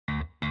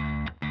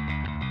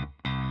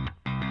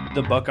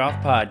The Buck Off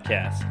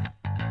Podcast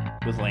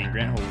with Land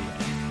Grant Holy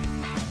Land.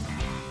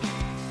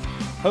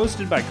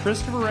 Hosted by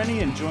Christopher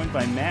Rennie and joined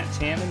by Matt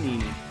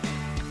Tamanini.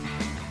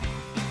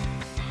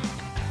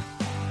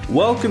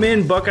 Welcome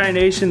in, Buckeye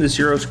Nation. This is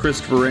your host,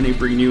 Christopher Rennie,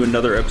 bringing you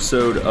another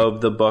episode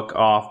of the Buck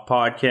Off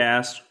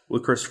Podcast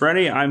with Christopher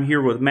Rennie. I'm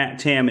here with Matt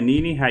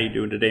Tamanini. How you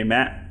doing today,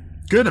 Matt?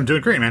 Good, I'm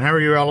doing great, man. How are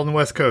you out on the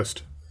West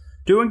Coast?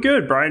 Doing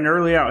good. Bright and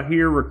early out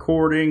here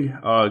recording.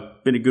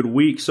 Been a good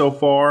week so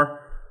far.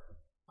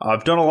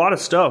 I've done a lot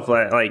of stuff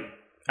like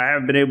I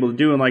haven't been able to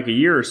do in like a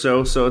year or so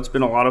it's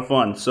been a lot of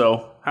fun.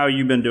 So how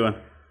you been doing?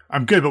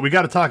 I'm good, but we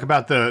got to talk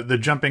about the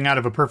jumping out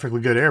of a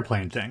perfectly good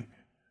airplane thing.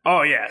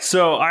 Oh, yeah.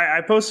 So I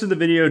posted the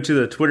video to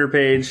the Twitter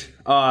page.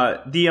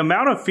 The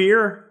amount of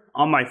fear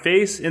on my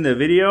face in the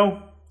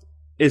video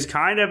is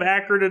kind of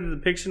accurate in the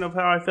depiction of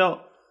how I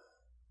felt.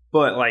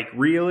 But, like,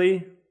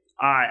 really,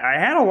 I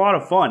had a lot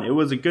of fun. It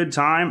was a good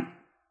time.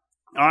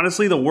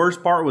 Honestly, the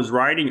worst part was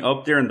riding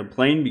up there in the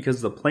plane because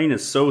the plane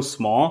is so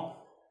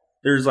small.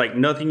 There's, like,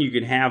 nothing you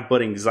can have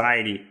but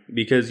anxiety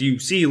because you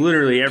see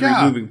literally every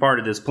moving part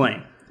of this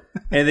plane.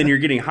 And then you're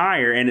getting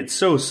higher, and it's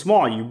so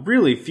small, you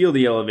really feel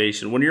the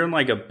elevation. When you're in,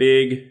 like, a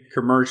big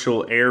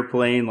commercial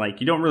airplane, like,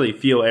 you don't really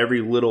feel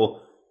every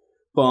little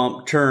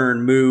bump,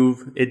 turn,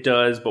 move it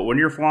does. But when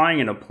you're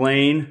flying in a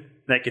plane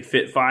that could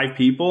fit 5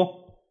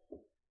 people,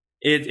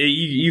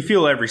 you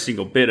feel every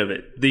single bit of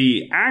it.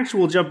 The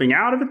actual jumping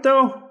out of it,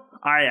 though,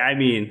 I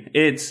mean,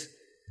 it's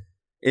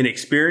an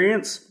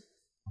experience.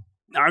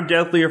 I'm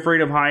definitely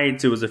afraid of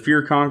heights. It was a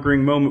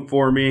fear-conquering moment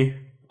for me.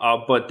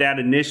 But that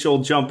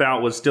initial jump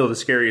out was still the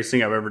scariest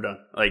thing I've ever done,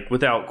 like,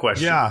 without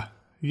question.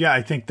 Yeah,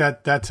 I think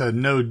that's a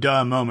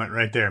no-duh moment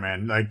right there,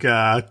 man. Like,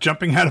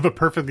 jumping out of a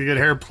perfectly good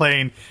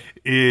airplane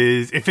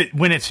is,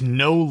 when it's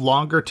no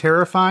longer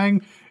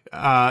terrifying,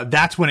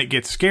 that's when it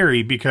gets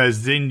scary,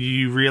 because then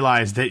you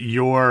realize that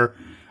your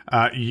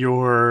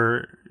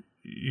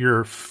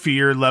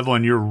fear level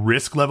and your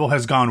risk level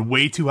has gone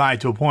way too high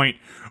to a point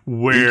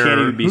where you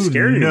can't even be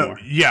scared anymore.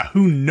 Yeah,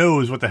 who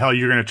knows what the hell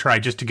you're going to try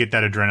just to get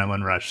that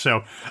adrenaline rush.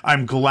 So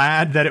I'm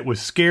glad that it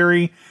was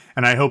scary,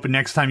 and I hope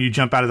next time you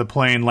jump out of the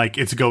plane, like,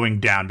 it's going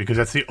down, because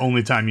that's the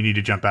only time you need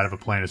to jump out of a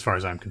plane as far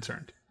as I'm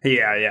concerned.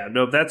 Yeah.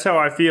 No, that's how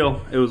I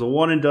feel. It was a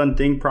one-and-done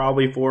thing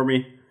probably for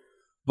me,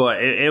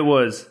 but it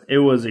was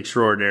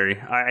extraordinary.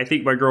 I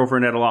think my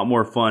girlfriend had a lot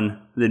more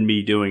fun than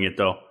me doing it,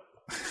 though.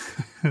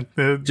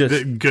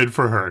 Good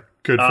for her.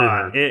 Good for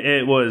her.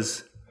 It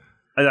was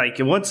like,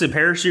 once the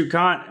parachute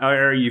caught,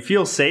 or you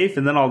feel safe,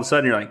 and then all of a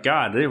sudden you're like,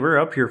 God, we're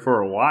up here for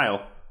a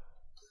while.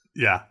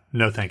 Yeah.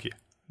 No, thank you.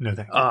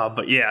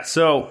 But yeah,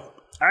 so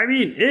I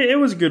mean, it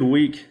was a good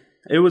week.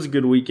 It was a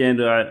good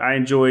weekend. I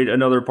enjoyed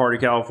another part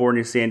of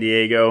California, San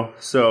Diego.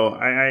 So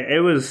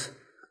I was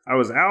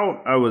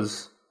out. I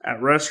was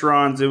at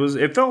restaurants.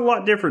 It felt a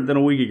lot different than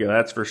a week ago.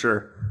 That's for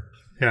sure.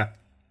 Yeah.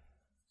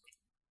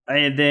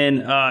 And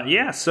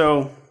then,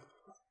 so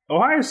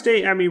Ohio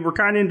State, I mean, we're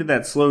kind of into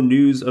that slow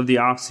news of the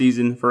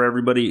offseason for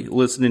everybody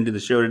listening to the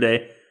show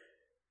today.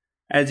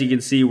 As you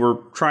can see,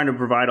 we're trying to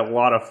provide a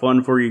lot of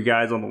fun for you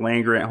guys on the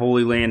Land Grant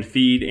Holy Land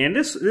feed. And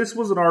this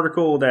was an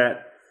article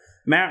that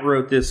Matt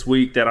wrote this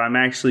week that I'm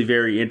actually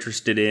very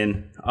interested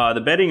in,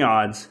 the betting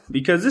odds,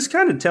 because this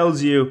kind of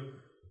tells you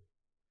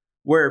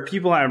where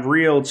people have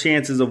real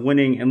chances of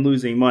winning and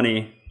losing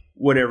money,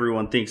 what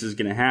everyone thinks is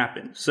going to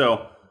happen.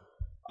 So,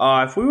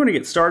 if we want to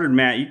get started,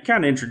 Matt, you can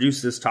kind of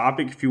introduce this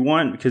topic if you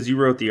want, because you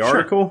wrote the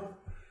article. Sure.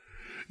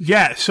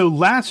 Yeah, so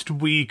last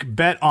week,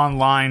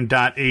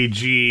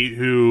 betonline.ag,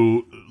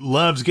 who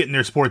loves getting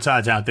their sports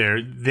odds out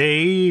there,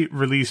 they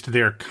released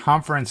their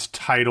conference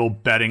title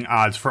betting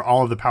odds for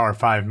all of the Power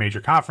 5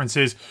 major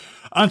conferences.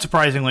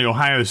 Unsurprisingly,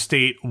 Ohio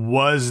State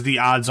was the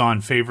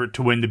odds-on favorite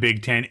to win the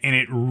Big Ten, and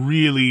it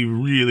really,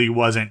 really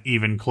wasn't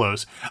even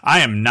close. I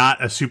am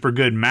not a super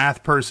good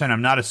math person.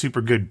 I'm not a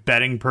super good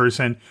betting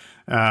person.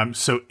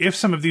 So if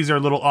some of these are a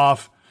little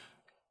off,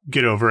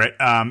 get over it.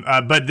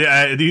 But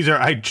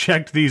I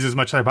checked these as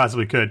much as I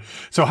possibly could.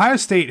 So Ohio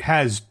State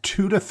has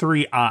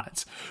 2-3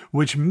 odds,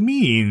 which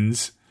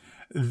means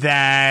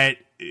that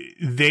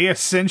they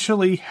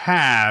essentially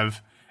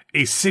have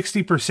a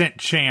 60%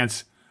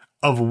 chance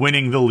of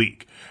winning the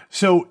league.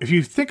 So if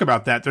you think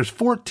about that, there's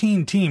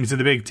 14 teams in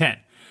the Big Ten.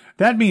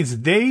 That means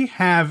they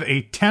have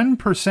a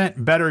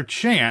 10% better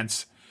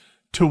chance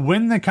to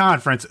win the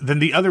conference than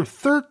the other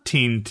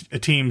 13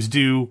 teams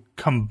do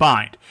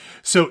combined.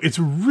 So it's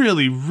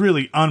really,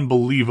 really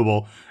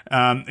unbelievable.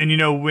 And you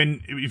know,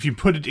 if you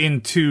put it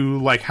into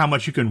like how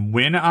much you can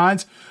win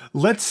odds,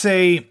 let's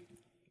say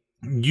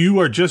you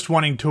are just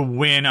wanting to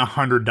win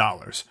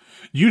 $100.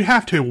 You'd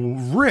have to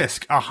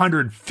risk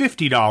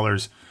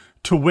 $150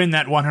 to win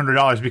that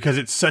 $100 because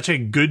it's such a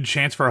good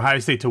chance for Ohio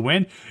State to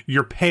win.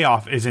 Your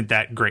payoff isn't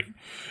that great.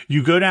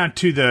 You go down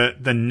to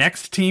the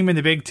next team in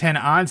the Big Ten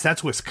odds,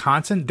 that's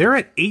Wisconsin. They're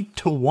at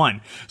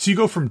 8-1. So you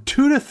go from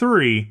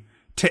 2-3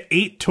 to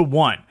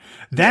 8-1.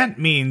 That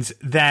means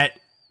that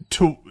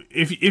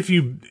if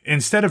you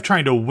instead of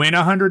trying to win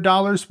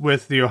 $100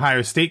 with the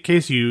Ohio State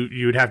case,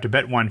 you would have to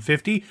bet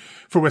 150.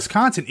 For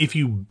Wisconsin, if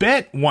you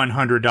bet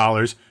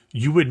 $100,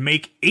 you would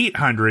make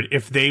 $800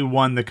 if they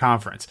won the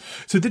conference.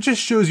 So that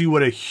just shows you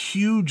what a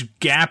huge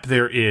gap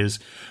there is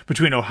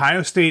between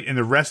Ohio State and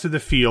the rest of the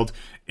field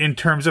in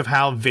terms of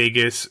how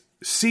Vegas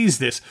sees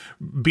this.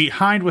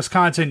 Behind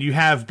Wisconsin, you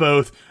have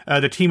both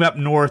the team up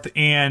north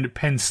and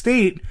Penn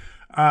State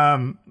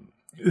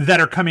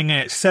that are coming in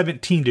at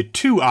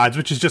 17-2 odds,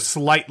 which is just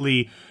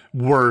slightly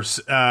worse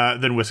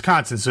than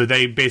Wisconsin. So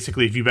they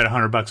basically, if you bet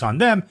 $100 on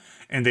them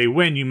and they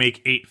win, you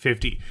make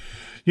 $850.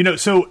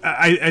 So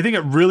I think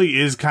it really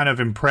is kind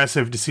of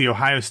impressive to see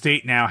Ohio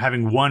State now,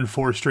 having won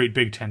 4 straight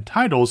Big Ten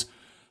titles,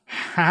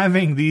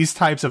 having these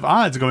types of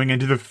odds going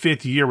into the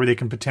 5th year where they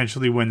can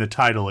potentially win the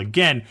title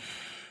again.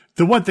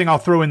 The one thing I'll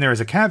throw in there as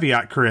a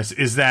caveat, Chris,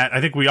 is that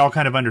I think we all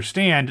kind of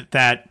understand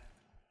that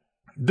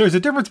there's a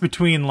difference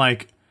between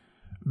like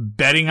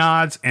betting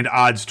odds and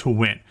odds to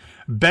win.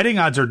 Betting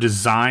odds are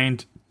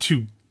designed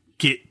to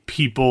get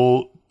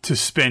people to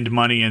spend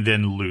money and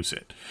then lose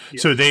it.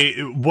 Yes. So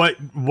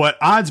what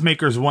odds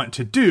makers want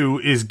to do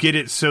is get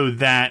it so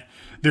that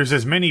there's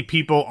as many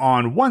people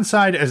on one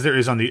side as there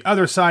is on the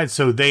other side,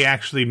 so they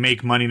actually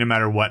make money no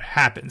matter what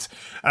happens.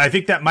 I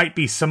think that might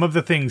be some of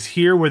the things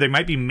here where they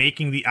might be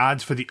making the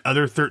odds for the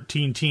other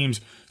 13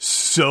 teams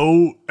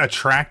so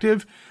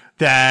attractive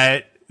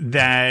that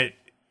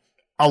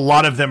a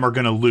lot of them are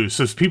going to lose.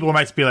 So people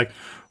might be like,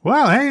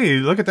 well, hey,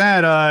 look at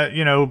that.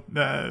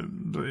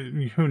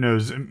 Who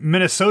knows?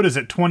 Minnesota's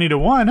at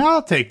 20-1.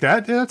 I'll take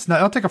that.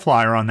 I'll take a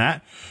flyer on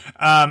that.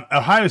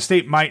 Ohio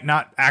State might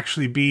not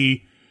actually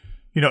be,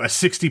 a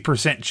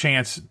 60%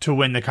 chance to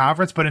win the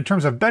conference, but in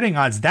terms of betting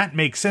odds, that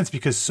makes sense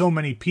because so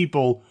many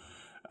people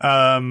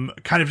kind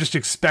of just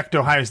expect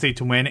Ohio State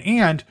to win,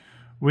 and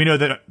we know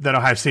that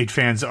Ohio State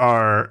fans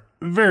are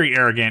very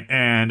arrogant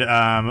and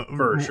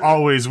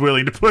always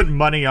willing to put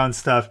money on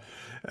stuff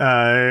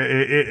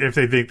if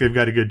they think they've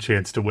got a good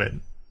chance to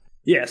win.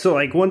 Yeah, so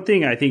like one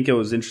thing I think it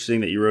was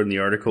interesting that you wrote in the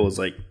article is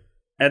like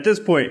at this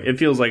point it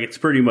feels like it's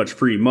pretty much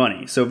free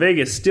money. So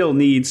Vegas still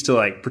needs to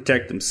like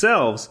protect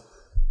themselves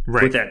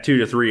with that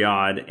 2-3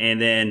 odd,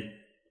 and then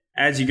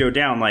as you go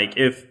down, like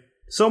if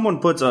someone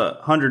puts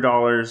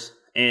 $100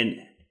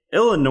 in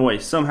Illinois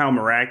somehow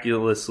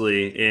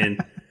miraculously in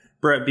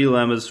Brett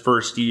Bielema's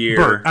first year.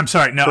 Bert. I'm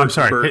sorry. No, I'm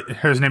sorry.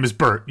 His name is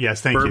Bert.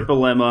 Yes, thank you. Bert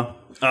Bielema.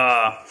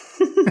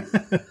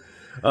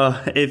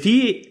 If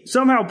he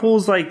somehow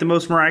pulls like the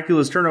most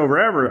miraculous turnover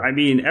ever, I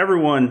mean,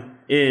 everyone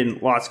in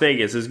Las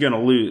Vegas is going to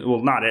lose.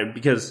 Well, not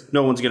because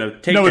no one's going to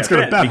take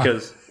that bet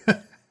because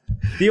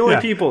the only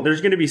people, there's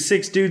going to be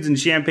 6 dudes in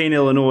Champaign,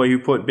 Illinois who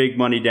put big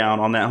money down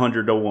on that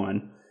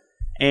 100-1.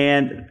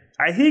 And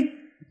I think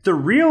the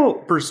real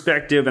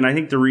perspective, and I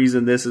think the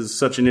reason this is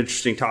such an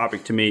interesting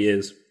topic to me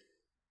is,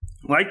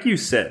 like you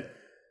said,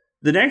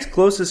 the next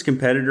closest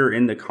competitor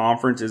in the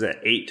conference is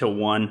at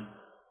 8-1.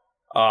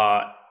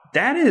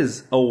 That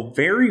is a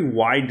very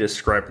wide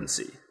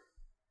discrepancy.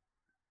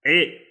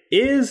 It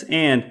is,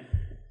 and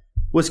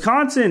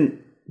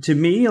Wisconsin, to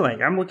me,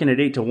 like I'm looking at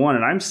 8-1,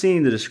 and I'm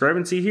seeing the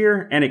discrepancy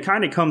here, and it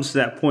kind of comes to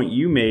that point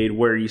you made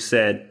where you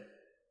said,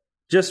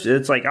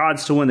 it's like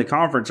odds to win the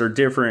conference are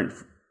different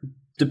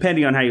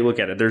depending on how you look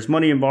at it. There's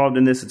money involved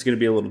in this; it's going to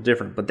be a little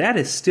different, but that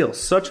is still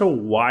such a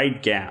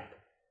wide gap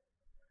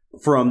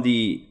from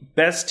the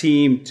best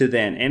team to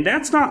then. And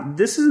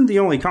this isn't the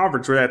only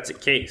conference where that's the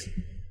case.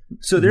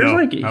 So there's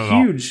a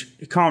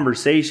huge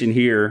conversation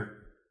here.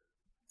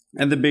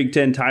 And the Big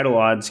Ten title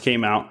odds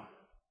came out.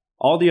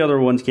 All the other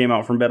ones came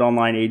out from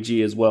BetOnline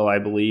AG as well, I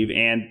believe.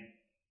 And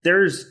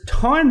there's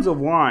tons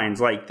of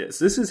lines like this.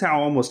 This is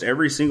how almost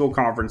every single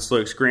conference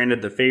looks.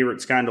 Granted, the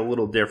favorite's kind of a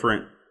little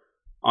different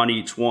on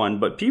each one.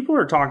 But people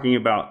are talking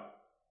about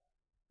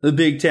the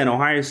Big Ten.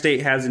 Ohio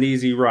State has an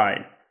easy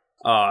ride.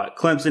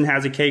 Clemson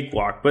has a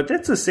cakewalk, but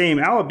that's the same.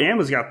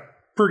 Alabama's got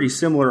pretty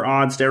similar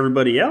odds to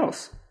everybody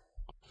else.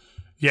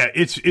 Yeah,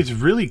 it's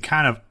really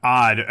kind of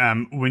odd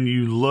when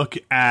you look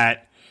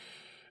at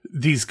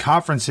these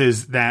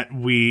conferences that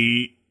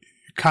we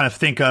kind of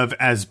think of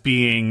as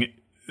being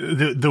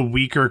the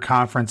weaker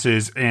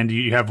conferences, and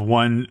you have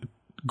one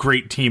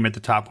great team at the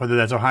top, whether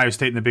that's Ohio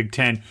State in the Big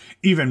Ten,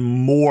 even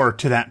more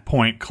to that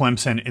point,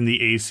 Clemson in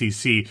the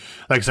ACC.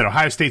 Like I said,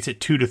 Ohio State's at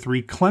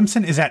 2-3.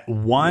 Clemson is at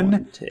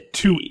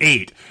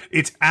 1-8.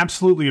 It's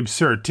absolutely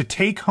absurd. To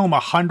take home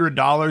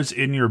 $100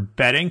 in your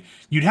betting,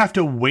 you'd have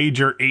to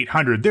wager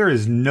 $800. There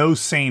is no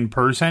sane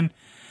person,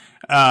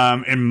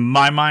 in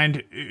my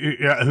mind,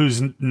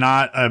 who's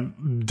not a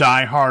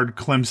diehard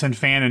Clemson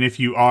fan. And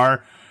if you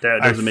are,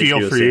 that doesn't make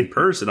you a sane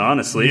person,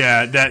 honestly.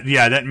 Yeah,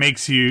 that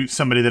makes you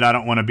somebody that I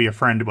don't want to be a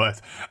friend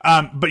with.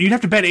 But you'd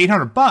have to bet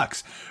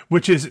 $800,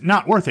 which is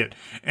not worth it.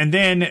 And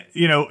then,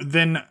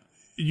 then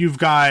you've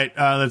got,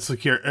 let's look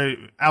here,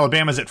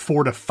 Alabama's at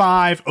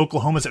 4-5,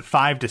 Oklahoma's at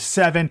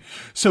 5-7.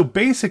 So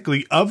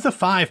basically, of the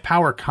 5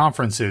 power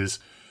conferences,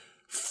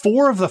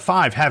 4 of the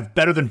 5 have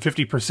better than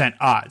 50%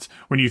 odds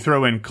when you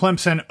throw in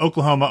Clemson,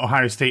 Oklahoma,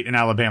 Ohio State, and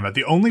Alabama.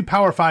 The only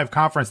Power 5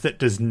 conference that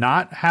does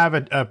not have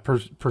a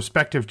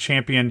prospective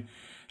champion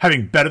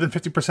having better than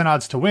 50%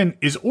 odds to win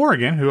is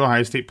Oregon, who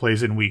Ohio State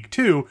plays in week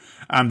 2.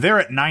 They're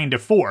at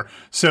 9-4.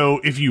 So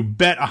if you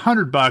bet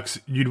 $100,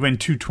 you'd win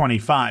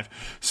 $225.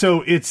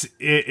 So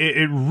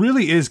it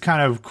really is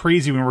kind of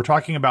crazy when we're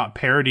talking about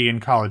parity in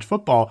college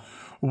football,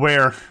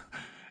 where,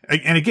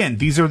 and again,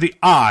 these are the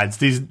odds.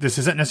 This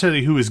isn't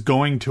necessarily who is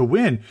going to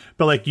win,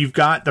 but like you've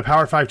got the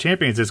Power 5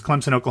 champions as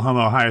Clemson,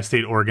 Oklahoma, Ohio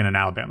State, Oregon, and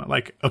Alabama.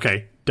 Like,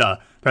 okay, duh.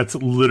 That's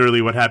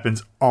literally what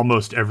happens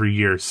almost every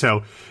year.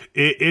 So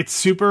it's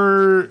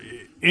super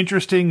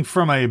interesting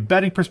from a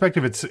betting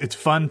perspective. It's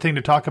fun thing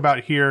to talk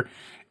about here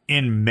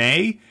in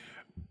May,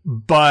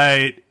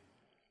 but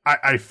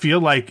I feel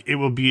like it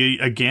will be,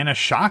 again, a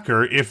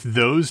shocker if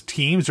those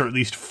teams, or at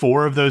least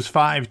 4 of those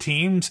 5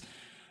 teams,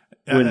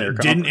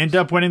 didn't end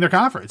up winning their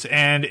conference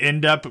and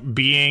end up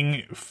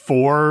being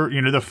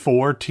the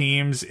 4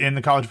 teams in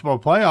the college football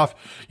playoff.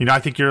 I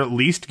think you'll at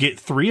least get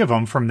 3 of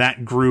them from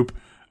that group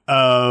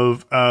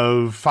of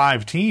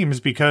 5 teams,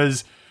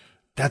 because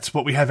that's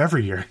what we have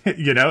every year,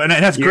 and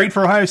that's great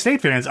for Ohio State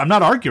fans. I'm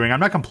not arguing, I'm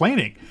not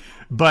complaining,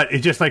 but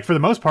it's just like, for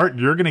the most part,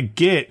 you're going to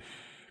get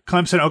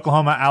Clemson,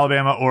 Oklahoma,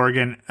 Alabama,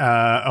 Oregon,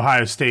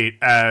 Ohio State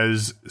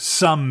as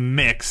some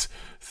mix,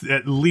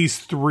 at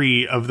least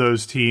 3 of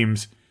those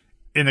teams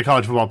in the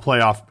college football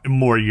playoff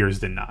more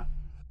years than not.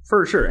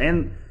 For sure.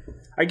 And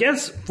I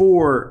guess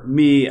for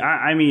me,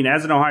 I mean,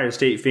 as an Ohio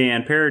State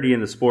fan, parity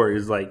in the sport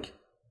is like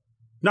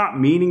not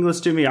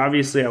meaningless to me.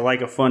 Obviously, I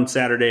like a fun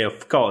Saturday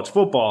of college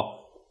football.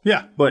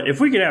 Yeah. But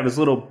if we could have as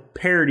little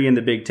parity in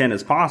the Big Ten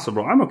as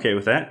possible, I'm okay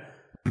with that.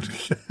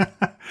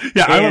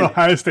 I want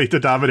Ohio State to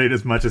dominate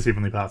as much as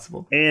humanly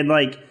possible. And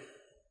like,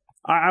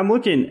 I'm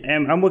looking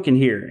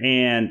here,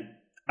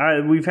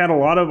 and we've had a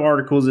lot of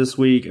articles this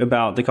week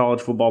about the college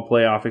football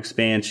playoff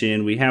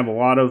expansion. We have a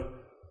lot of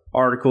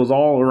articles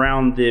all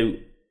around the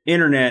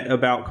internet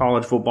about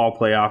college football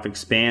playoff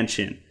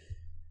expansion.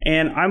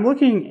 And I'm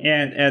looking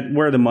at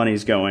where the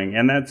money's going,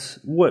 and that's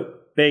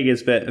what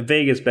Vegas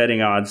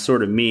betting odds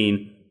sort of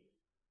mean.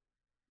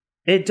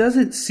 It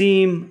doesn't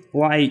seem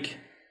like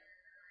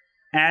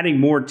adding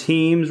more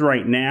teams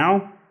right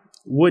now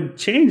would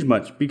change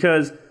much,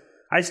 because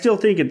I still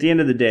think at the end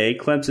of the day,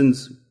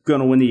 Clemson's going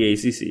to win the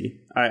ACC.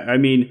 I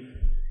mean,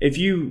 if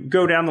you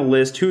go down the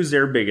list, who's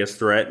their biggest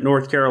threat?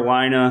 North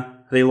Carolina.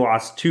 They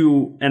lost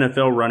 2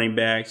 NFL running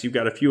backs. You've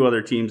got a few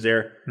other teams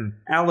there.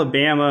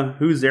 Alabama,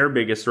 who's their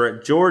biggest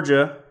threat?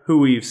 Georgia, who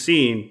we've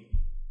seen,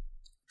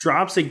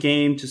 drops a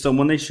game to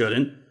someone they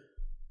shouldn't.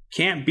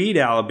 Can't beat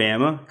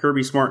Alabama.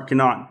 Kirby Smart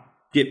cannot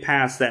get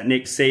past that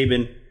Nick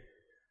Saban.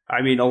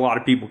 I mean, a lot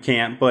of people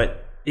can't,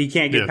 but he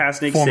can't get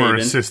past Nick Saban. Former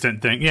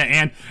assistant thing.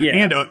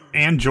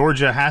 And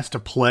Georgia has to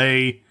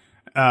play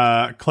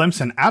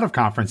Clemson out of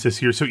conference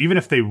this year. So even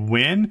if they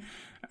win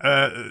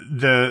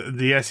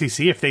the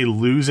SEC, if they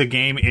lose a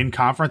game in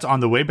conference on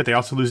the way, but they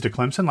also lose to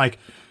Clemson, like,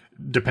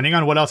 depending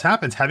on what else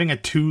happens, having a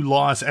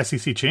 2-loss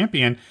SEC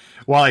champion,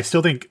 while I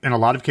still think in a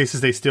lot of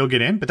cases they still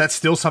get in, but that's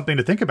still something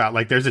to think about.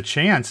 Like, there's a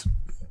chance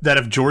that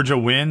if Georgia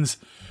wins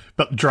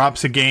but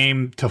drops a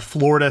game to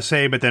Florida,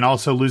 say, but then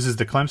also loses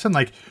to Clemson,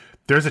 like,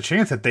 there's a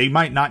chance that they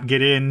might not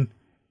get in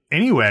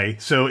anyway.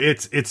 So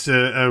it's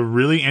a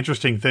really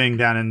interesting thing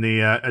down in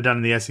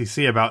the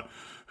SEC about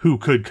who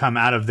could come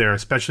out of there,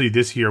 especially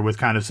this year with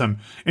kind of some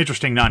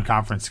interesting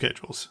non-conference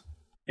schedules.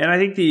 And I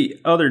think the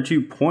other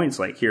 2 points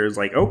here is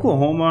like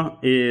Oklahoma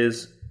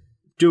is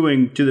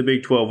doing to the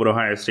Big 12 what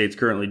Ohio State's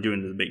currently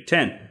doing to the Big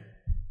 10.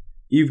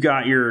 You've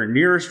got your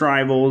nearest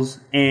rivals,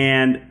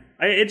 and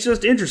it's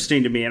just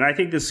interesting to me. And I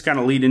think this is kind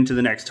of lead into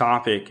the next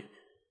topic,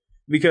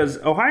 because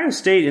Ohio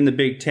State in the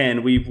Big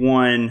 10, we've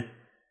won,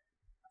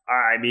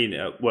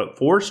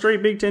 4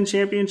 straight Big 10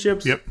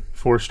 championships? Yep,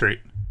 4 straight.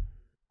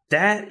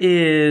 That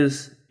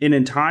is an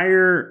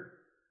entire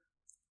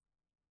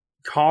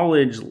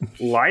college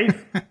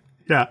life.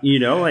 Yeah.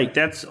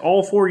 That's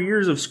all 4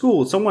 years of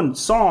school. Someone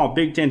saw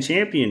Big 10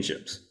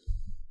 championships.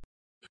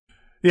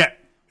 Yeah.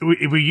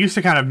 We used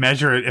to kind of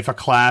measure it if a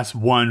class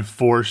won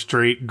 4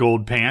 straight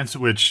gold pants,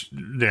 which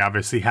they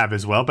obviously have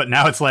as well. But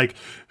now it's like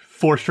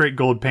 4 straight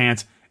gold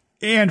pants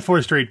and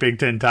 4 straight Big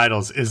 10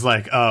 titles is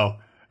like, oh,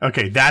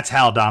 okay, that's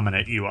how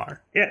dominant you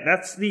are. Yeah,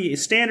 that's the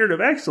standard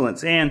of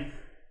excellence. And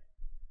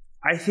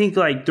I think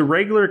the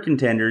regular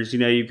contenders,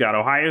 you've got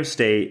Ohio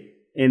State,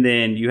 and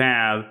then you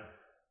have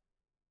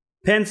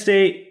Penn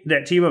State,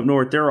 that team up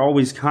north. They're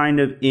always kind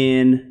of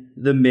in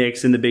the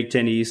mix in the Big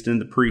Ten East in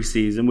the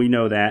preseason. We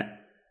know that.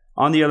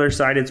 On the other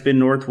side, it's been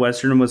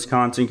Northwestern and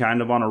Wisconsin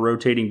kind of on a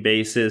rotating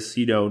basis.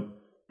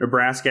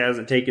 Nebraska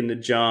hasn't taken the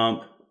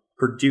jump.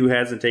 Purdue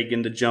hasn't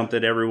taken the jump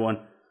that everyone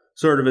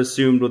sort of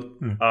assumed with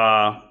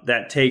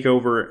that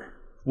takeover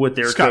with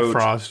their Scott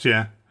coach.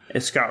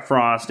 Scott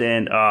Frost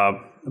and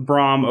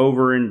Brom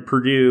over in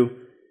Purdue.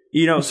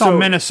 Saw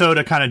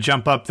Minnesota kind of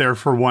jump up there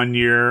for 1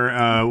 year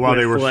while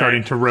they were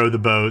starting to row the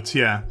boats.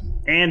 Yeah.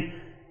 And,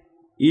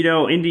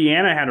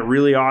 Indiana had a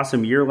really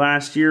awesome year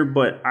last year,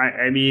 but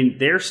I mean,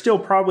 they're still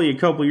probably a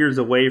couple years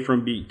away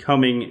from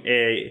becoming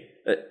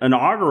an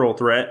inaugural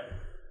threat.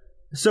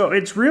 So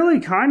it's really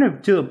kind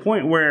of to the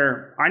point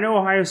where I know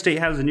Ohio State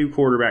has a new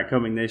quarterback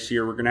coming this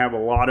year. We're going to have a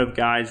lot of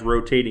guys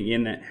rotating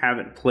in that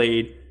haven't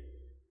played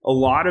a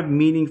lot of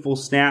meaningful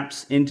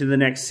snaps into the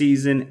next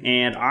season.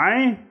 And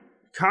I'm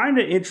kind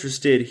of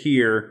interested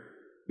here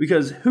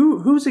because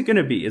who's it going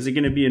to be? Is it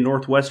going to be a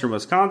Northwestern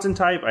Wisconsin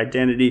type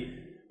identity?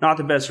 Not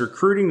the best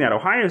recruiting. That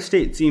Ohio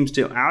State seems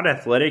to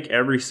out-athletic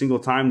every single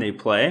time they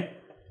play.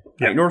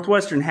 Yeah. Like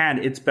Northwestern had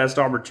its best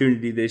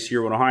opportunity this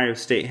year when Ohio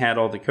State had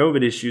all the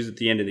COVID issues at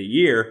the end of the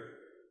year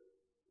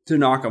to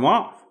knock them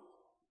off.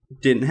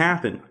 Didn't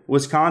happen.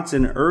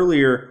 Wisconsin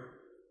earlier,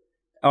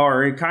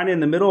 or kind of in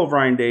the middle of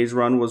Ryan Day's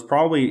run, was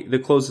probably the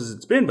closest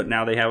it's been, but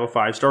now they have a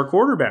 5-star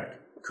quarterback.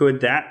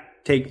 Could that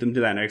take them to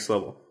that next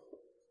level?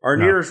 Our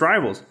nearest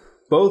rivals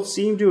both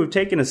seem to have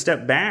taken a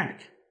step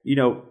back.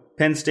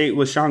 Penn State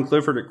with Sean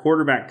Clifford at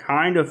quarterback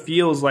kind of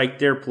feels like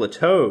they're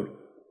plateaued.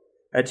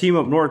 At Team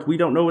Up North, we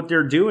don't know what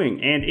they're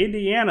doing. And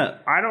Indiana,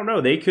 I don't know.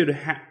 They could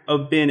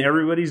have been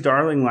everybody's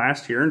darling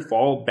last year and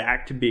fall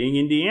back to being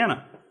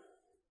Indiana.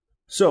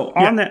 So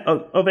on that,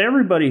 of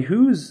everybody,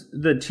 who's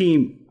the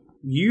team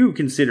you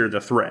consider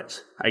the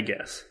threat, I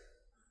guess?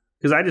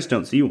 Because I just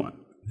don't see one.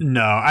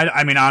 No,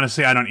 I mean,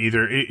 honestly, I don't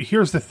either.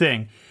 Here's the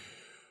thing.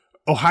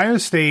 Ohio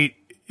State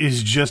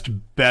is just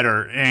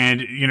better.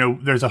 And,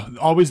 there's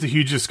always the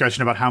huge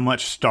discussion about how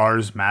much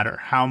stars matter,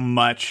 how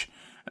much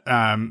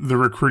the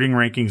recruiting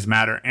rankings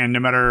matter. And no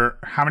matter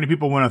how many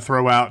people want to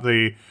throw out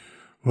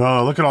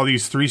look at all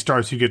these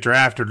 3-stars who get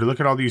drafted, or look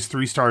at all these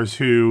 3-stars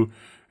who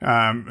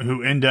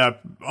end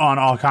up on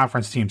all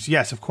conference teams.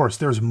 Yes, of course,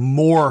 there's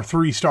more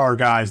 3-star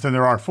guys than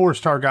there are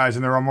 4-star guys,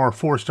 and there are more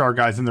 4-star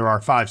guys than there are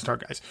 5-star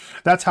guys.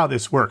 That's how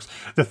this works.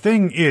 The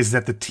thing is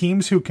that the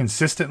teams who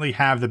consistently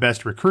have the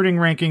best recruiting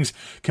rankings,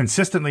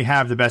 consistently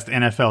have the best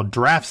NFL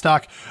draft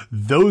stock,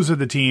 those are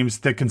the teams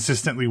that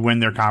consistently win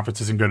their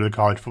conferences and go to the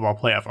college football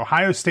playoff.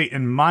 Ohio State,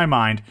 in my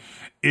mind,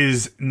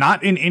 is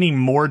not in any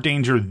more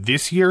danger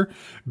this year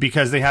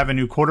because they have a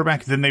new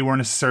quarterback than they were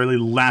necessarily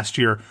last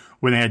year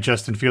when they had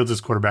Justin Fields as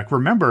quarterback.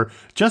 Remember,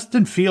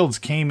 Justin Fields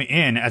came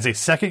in as a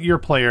second-year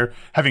player,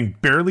 having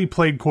barely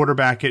played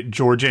quarterback at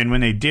Georgia, and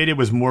when they did, it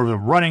was more of a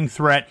running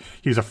threat.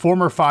 He was a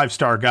former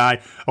 5-star guy.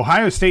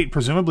 Ohio State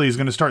presumably is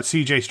going to start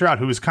C.J. Stroud,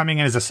 who was coming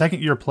in as a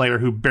second-year player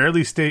who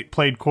barely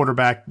played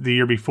quarterback the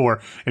year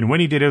before, and when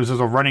he did, it was as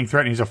a running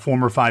threat, and he's a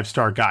former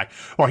 5-star guy.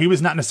 While he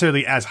was not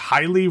necessarily as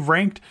highly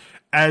ranked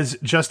as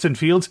Justin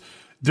Fields,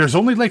 there's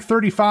only like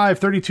 35,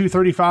 32,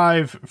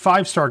 35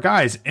 5-star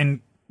guys, and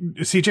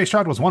CJ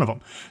Stroud was one of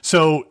them.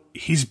 So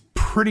he's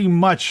pretty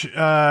much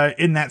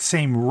in that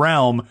same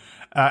realm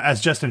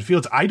as Justin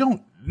Fields. I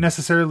don't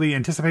necessarily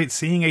anticipate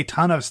seeing a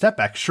ton of step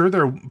back. Sure,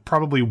 there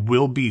probably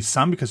will be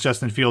some because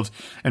Justin Fields,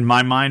 in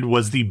my mind,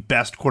 was the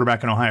best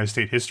quarterback in Ohio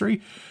State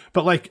history.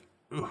 But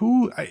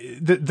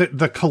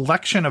the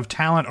collection of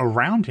talent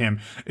around him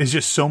is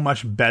just so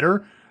much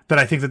better that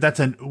I think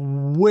that's a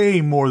way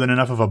more than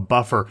enough of a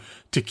buffer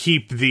to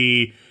keep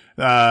the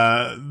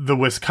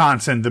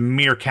Wisconsin, the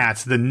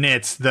Meerkats, the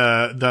Nits,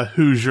 the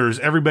Hoosiers,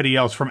 everybody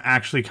else from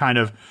actually kind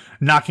of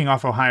knocking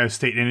off Ohio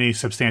State in any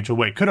substantial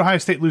way. Could Ohio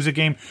State lose a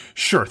game?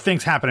 Sure,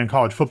 things happen in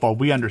college football.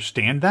 We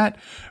understand that.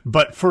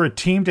 But for a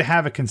team to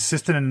have a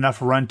consistent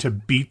enough run to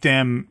beat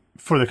them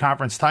for the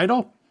conference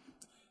title,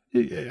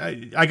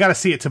 I got to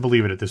see it to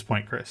believe it at this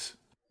point, Chris.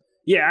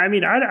 Yeah, I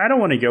mean, I don't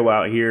want to go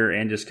out here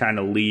and just kind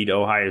of lead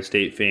Ohio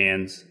State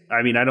fans.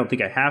 I mean, I don't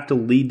think I have to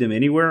lead them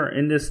anywhere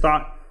in this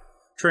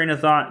train of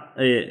thought.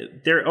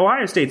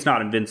 Ohio State's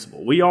not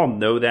invincible. We all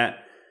know that.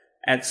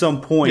 At some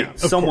point,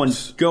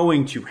 someone's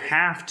going to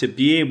have to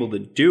be able to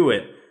do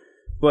it.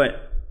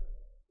 But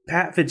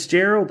Pat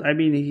Fitzgerald, I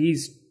mean,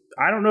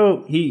 I don't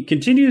know, he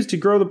continues to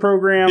grow the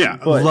program. Yeah,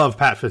 I love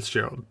Pat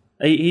Fitzgerald.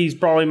 He's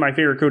probably my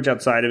favorite coach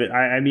outside of it.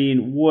 I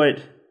mean,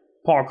 what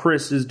Paul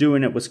Chryst is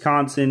doing at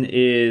Wisconsin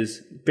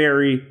is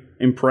very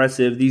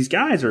impressive. These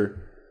guys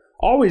are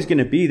always going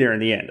to be there in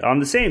the end. On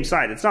the same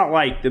side, it's not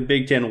like the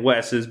Big Ten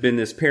West has been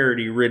this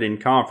parity-ridden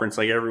conference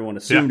like everyone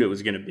assumed it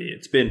was going to be.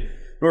 It's been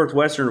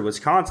Northwestern or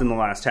Wisconsin the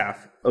last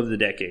half of the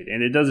decade,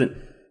 and it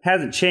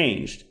hasn't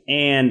changed.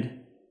 And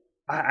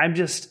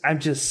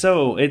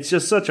it's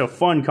just such a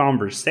fun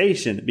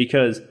conversation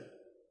because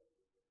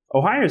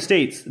Ohio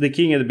State's the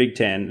king of the Big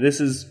Ten. This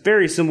is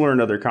very similar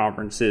in other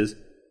conferences.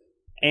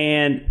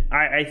 And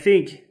I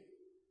think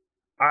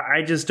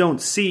I just don't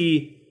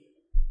see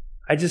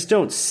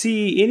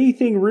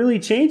anything really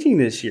changing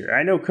this year.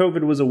 I know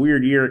COVID was a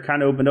weird year. It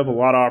kind of opened up a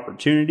lot of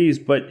opportunities,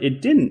 but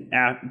it didn't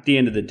at the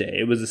end of the day.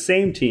 It was the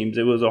same teams.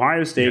 It was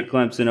Ohio State,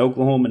 Clemson,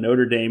 Oklahoma,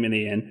 Notre Dame in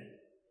the end.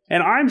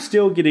 And I'm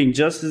still getting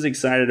just as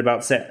excited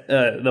about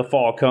the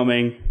fall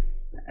coming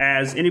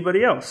as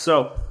anybody else.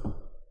 So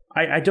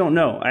I don't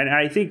know. And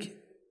I think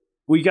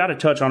we got to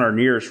touch on our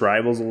nearest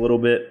rivals a little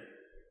bit.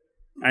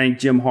 I think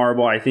Jim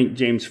Harbaugh. I think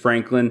James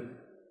Franklin.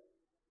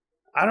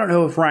 I don't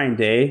know if Ryan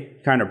Day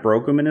kind of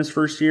broke him in his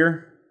first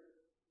year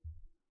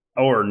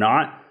or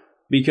not,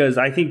 because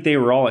I think they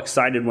were all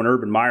excited when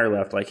Urban Meyer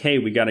left. Like, hey,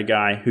 we got a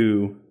guy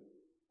who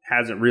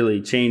hasn't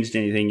really changed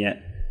anything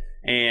yet.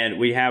 And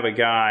we have a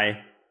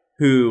guy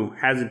who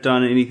hasn't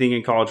done anything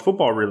in college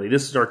football, really.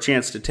 This is our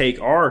chance to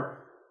take our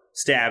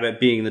stab at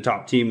being the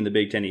top team in the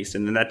Big Ten East.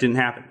 And then that didn't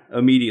happen.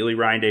 Immediately,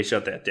 Ryan Day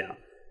shut that down.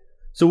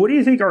 So what do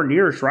you think our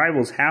nearest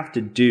rivals have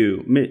to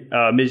do,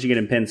 Michigan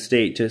and Penn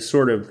State, to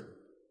sort of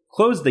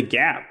close the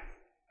gap,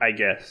 I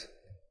guess?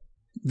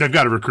 They've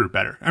got to recruit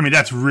better. I mean,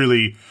 that's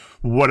really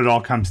what it all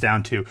comes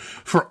down to.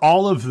 For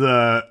all of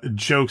the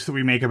jokes that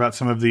we make about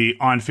some of the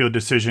on-field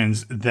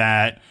decisions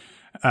that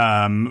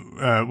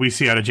we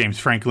see out of James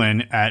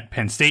Franklin at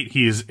Penn State,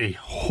 he is a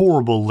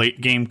horrible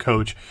late-game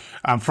coach.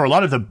 For a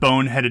lot of the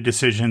boneheaded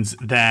decisions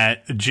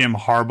that Jim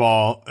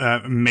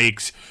Harbaugh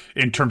makes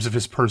in terms of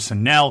his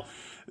personnel,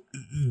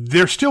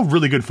 they're still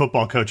really good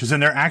football coaches,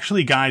 and they're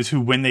actually guys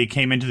who, when they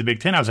came into the Big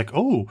Ten, I was like,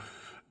 oh,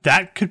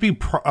 that could be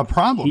a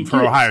problem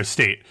for Ohio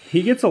State.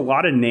 He gets a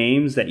lot of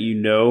names that you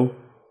know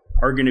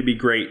are going to be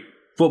great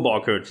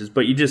football coaches,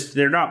 but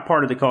they're not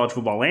part of the college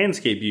football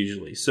landscape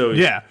usually. So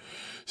yeah,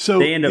 so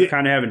they end up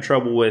kind of having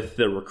trouble with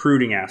the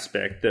recruiting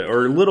aspect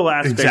or little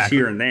aspects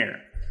here and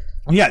there.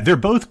 Yeah, they're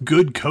both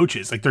good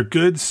coaches. Like, they're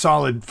good,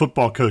 solid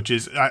football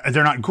coaches.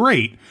 They're not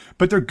great,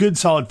 but they're good,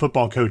 solid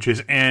football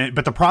coaches.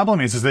 But the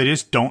problem is they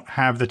just don't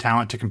have the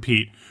talent to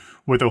compete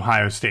with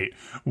Ohio State.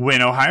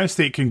 When Ohio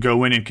State can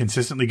go in and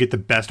consistently get the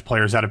best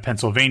players out of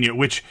Pennsylvania,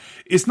 which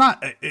is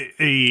not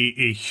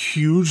a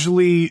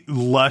hugely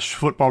lush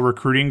football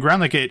recruiting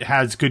ground. Like, it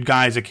has good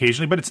guys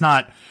occasionally, but it's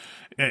not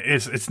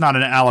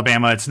an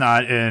Alabama, it's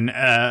not in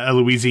a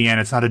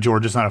Louisiana, it's not a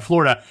Georgia, it's not a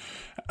Florida.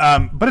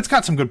 But it's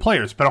got some good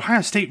players. But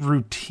Ohio State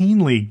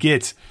routinely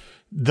gets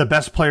the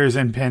best players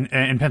in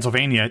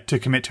Pennsylvania to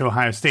commit to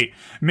Ohio State.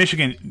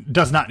 Michigan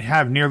does not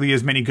have nearly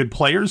as many good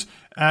players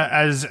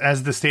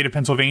as the state of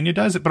Pennsylvania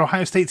does, but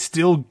Ohio State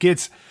still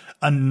gets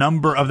a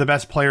number of the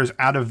best players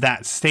out of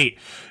that state.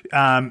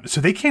 So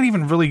they can't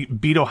even really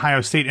beat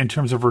Ohio State in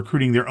terms of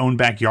recruiting their own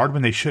backyard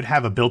when they should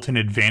have a built-in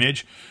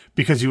advantage,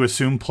 because you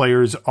assume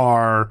players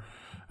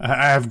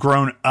have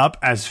grown up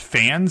as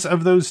fans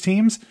of those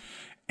teams.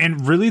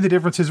 And really the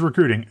difference is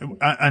recruiting.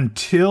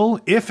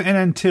 Until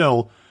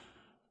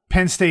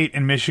Penn State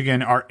and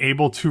Michigan are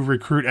able to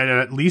recruit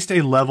at least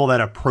a level that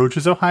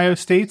approaches Ohio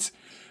State's,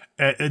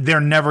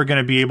 they're never going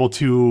to be able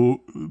to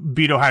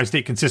beat Ohio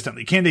State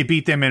consistently. Can they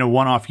beat them in a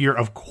one-off year?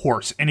 Of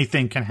course.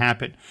 Anything can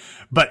happen.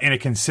 But in a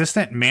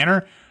consistent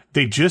manner,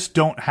 they just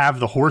don't have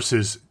the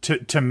horses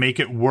to make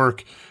it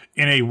work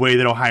in a way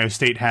that Ohio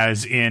State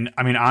has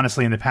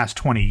honestly, in the past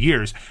 20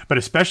 years, but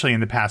especially in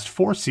the past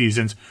 4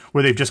 seasons,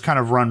 where they've just kind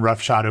of run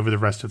roughshod over the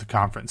rest of the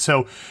conference.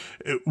 So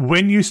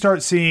when you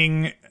start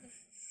seeing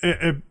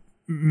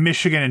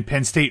Michigan and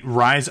Penn State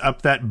rise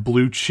up that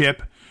blue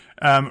chip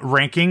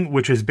ranking,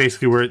 which is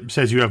basically where it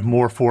says you have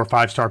more 4 or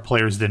 5-star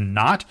players than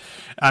not.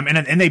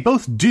 And they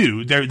both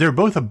do. They're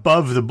both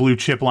above the blue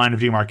chip line of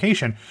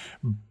demarcation,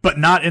 but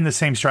not in the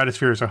same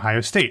stratosphere as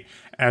Ohio State,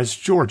 as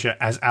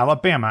Georgia, as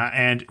Alabama,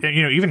 and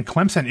even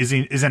Clemson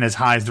isn't as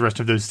high as the rest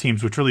of those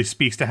teams, which really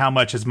speaks to how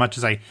much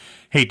as I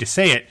hate to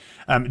say it,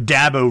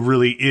 Dabo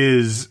really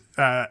is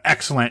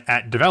excellent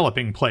at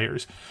developing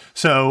players.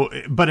 So,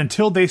 but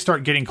until they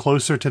start getting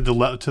closer to the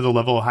level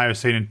of Ohio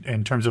State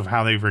in terms of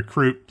how they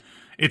recruit,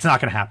 it's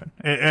not going to happen,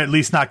 at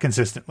least not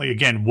consistently.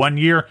 Again, 1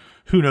 year,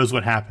 who knows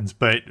what happens,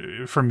 but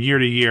from year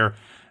to year,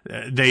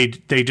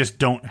 they just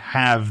don't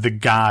have the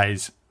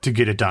guys to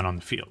get it done on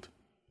the field.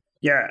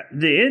 Yeah,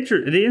 the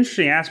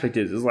interesting aspect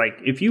is like,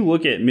 if you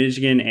look at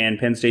Michigan and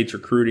Penn State's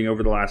recruiting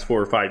over the last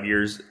 4 or 5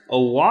 years, a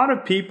lot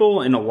of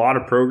people in a lot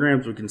of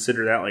programs would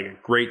consider that like a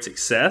great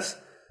success.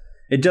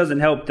 It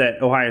doesn't help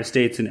that Ohio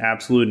State's an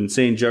absolute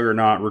insane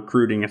juggernaut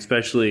recruiting,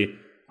 especially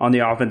on the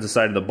offensive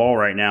side of the ball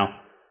right now.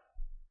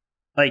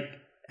 Like,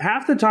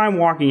 half the time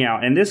walking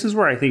out, and this is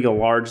where I think a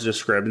large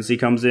discrepancy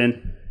comes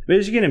in,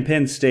 Michigan and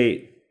Penn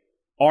State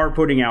are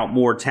putting out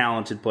more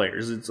talented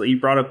players. It's like, you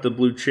brought up the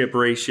blue chip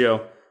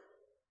ratio.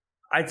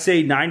 I'd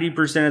say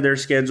 90% of their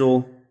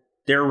schedule,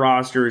 their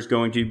roster is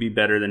going to be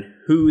better than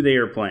who they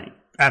are playing.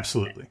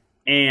 Absolutely.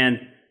 And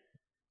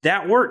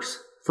that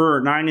works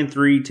for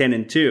 9-3,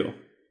 10-2.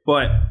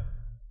 But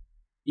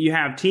you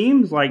have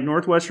teams like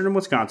Northwestern and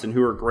Wisconsin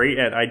who are great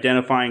at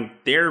identifying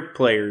their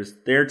players,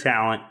 their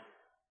talent,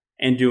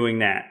 and doing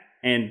that,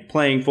 and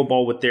playing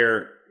football with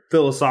their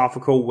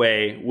philosophical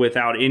way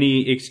without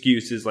any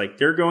excuses. Like,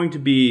 they're going to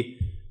be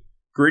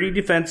gritty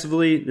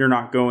defensively. They're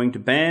not going to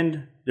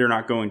bend. They're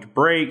not going to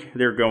break.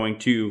 They're going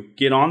to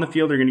get on the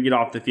field. They're going to get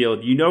off the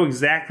field. You know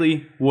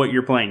exactly what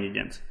you're playing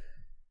against.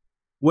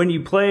 When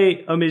you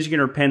play a Michigan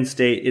or Penn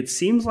State, it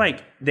seems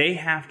like they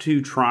have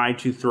to try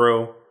to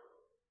throw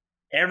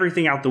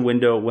everything out the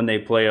window when they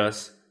play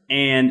us.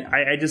 And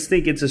I just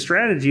think it's a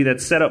strategy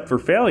that's set up for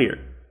failure.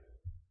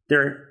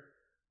 They're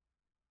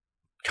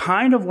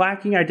kind of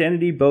lacking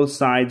identity both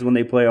sides when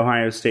they play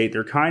Ohio State.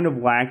 They're kind of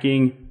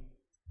lacking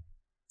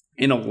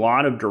in a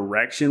lot of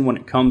direction when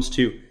it comes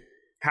to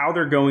how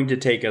they're going to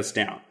take us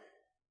down.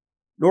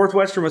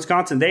 Northwestern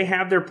Wisconsin, they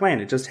have their plan.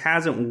 It just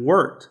hasn't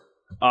worked.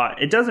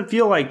 it doesn't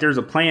feel like there's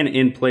a plan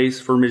in place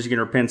for Michigan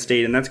or Penn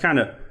State, and that's kind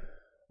of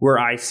where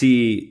I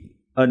see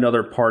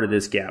another part of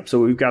this gap. So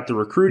we've got the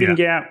recruiting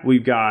gap,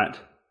 we've got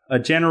a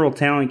general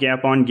talent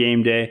gap on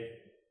game day,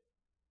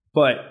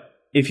 but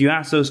if you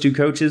ask those two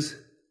coaches,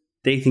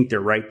 they think they're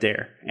right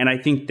there. And I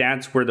think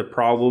that's where the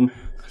problem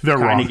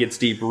kind of gets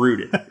deep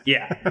rooted.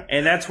 Yeah.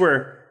 And that's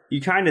where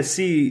you kind of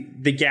see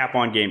the gap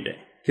on game day.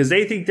 Because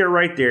they think they're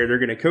right there. They're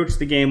going to coach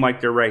the game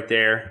like they're right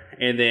there.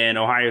 And then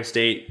Ohio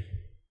State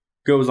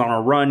goes on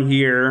a run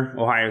here.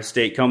 Ohio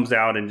State comes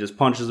out and just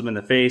punches them in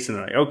the face. And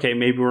they're like, okay,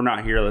 maybe we're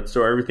not here. Let's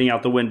throw everything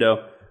out the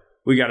window.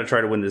 We got to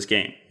try to win this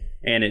game.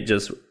 And it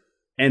just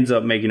ends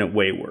up making it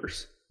way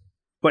worse.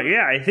 But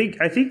yeah, I think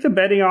the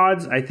betting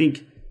odds, I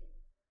think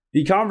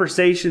the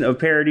conversation of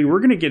parity, we're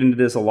going to get into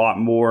this a lot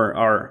more.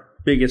 Our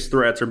biggest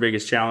threats, our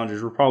biggest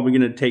challenges. We're probably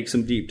going to take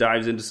some deep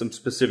dives into some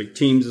specific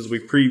teams as we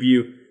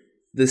preview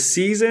the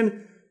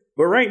season.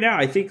 But right now,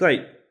 I think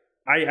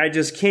I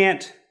just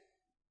can't,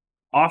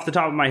 off the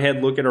top of my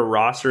head, look at a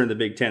roster in the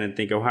Big Ten and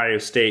think Ohio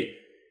State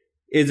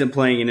isn't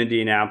playing in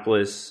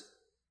Indianapolis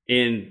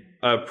in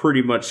a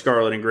pretty much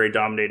scarlet and gray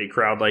dominated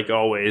crowd like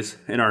always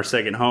in our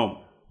second home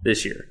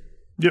this year.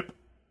 Yep.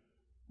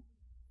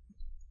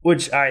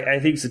 Which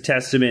I think is a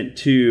testament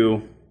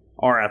to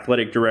our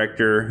athletic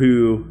director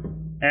who,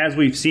 as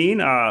we've seen,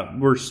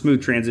 we're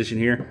smooth transition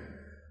here.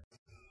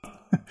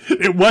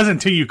 It wasn't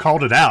until you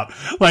called it out.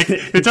 Like,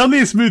 it's only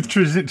a smooth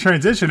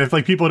transition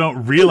if people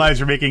don't realize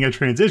you're making a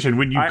transition.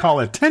 When you call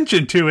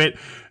attention to it,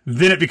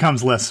 then it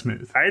becomes less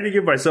smooth. I had to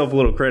give myself a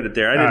little credit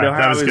there. I didn't know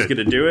how I was going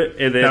to do it.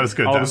 And then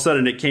all of a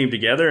sudden it came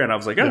together and I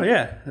was like, oh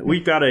yeah,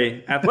 we've got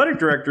a athletic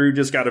director who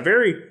just got a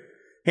very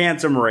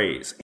handsome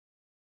raise.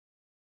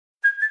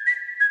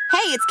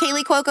 Hey, it's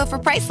Kaylee Cuoco for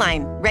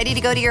Priceline. Ready to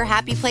go to your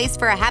happy place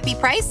for a happy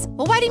price?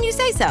 Well, why didn't you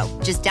say so?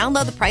 Just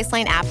download the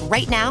Priceline app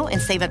right now and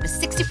save up to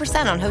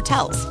 60% on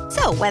hotels.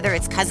 So whether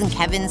it's Cousin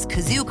Kevin's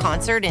Kazoo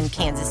Concert in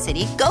Kansas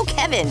City, go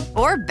Kevin,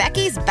 or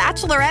Becky's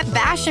Bachelorette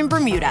Bash in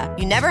Bermuda,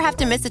 you never have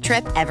to miss a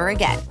trip ever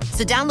again.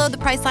 So download the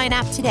Priceline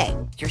app today.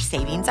 Your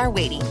savings are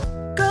waiting.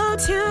 Go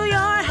to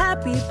your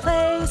happy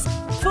place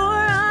for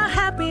a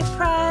happy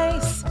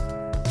price.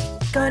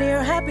 Go to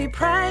your happy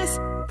price,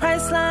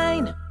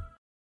 Priceline.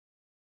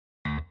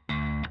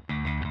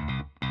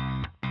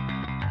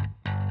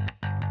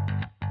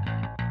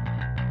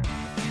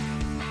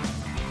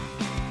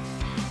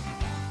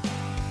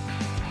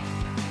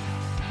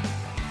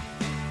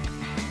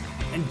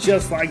 And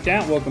just like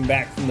that, welcome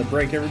back from the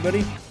break,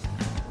 everybody.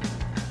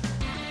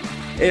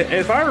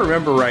 If I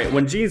remember right,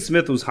 when Gene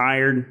Smith was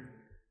hired,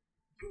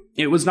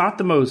 it was not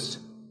the most...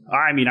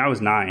 I mean, I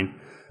was 9,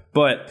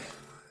 but...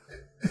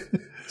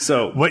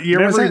 So what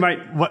year was it?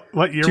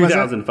 What year was it?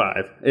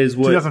 2005 is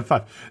what...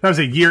 2005. That was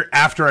a year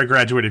after I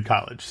graduated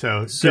college,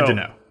 so good to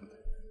know.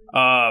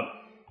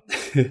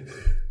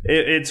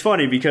 It's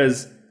funny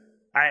because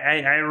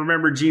I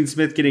remember Gene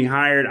Smith getting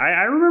hired.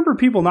 I remember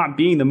people not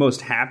being the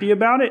most happy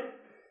about it.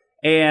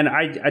 And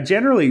I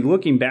generally,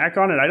 looking back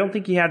on it, I don't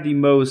think he had the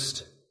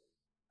most,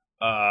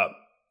 I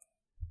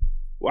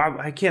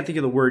can't think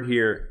of the word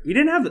here. He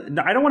didn't have,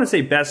 I don't want to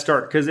say best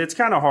start because it's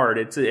kind of hard.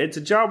 It's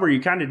a job where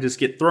you kind of just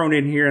get thrown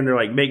in here and they're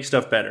like, make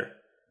stuff better.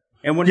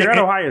 And when you're at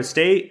Ohio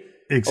State,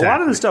 a lot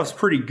of the stuff's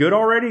pretty good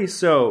already.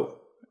 So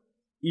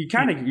you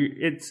kind of,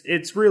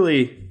 it's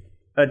really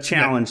a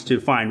challenge to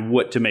find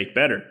what to make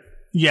better.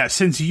 Yeah,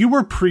 since you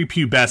were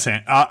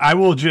prepubescent, I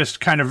will just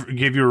kind of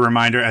give you a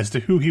reminder as to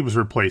who he was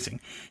replacing.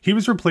 He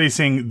was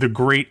replacing the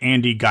great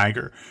Andy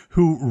Geiger,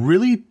 who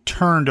really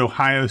turned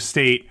Ohio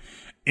State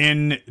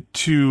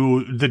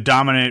into the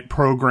dominant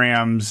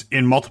programs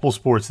in multiple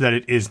sports that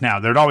it is now.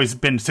 There had always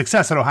been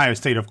success at Ohio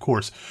State, of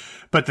course,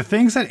 but the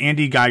things that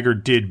Andy Geiger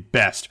did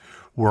best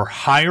were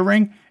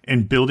hiring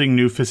and building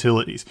new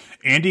facilities.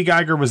 Andy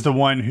Geiger was the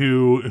one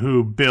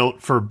who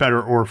built, for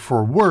better or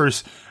for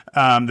worse,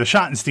 the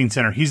Schottenstein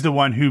Center. He's the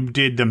one who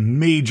did the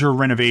major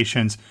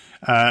renovations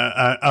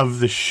of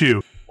the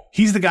shoe.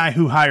 He's the guy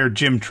who hired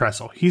Jim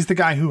Tressel. He's the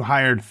guy who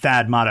hired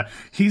Thad Matta.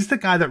 He's the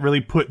guy that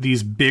really put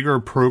these bigger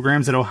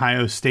programs at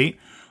Ohio State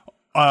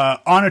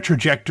on a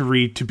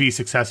trajectory to be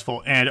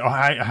successful. And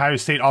Ohio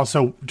State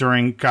also,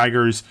 during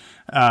Geiger's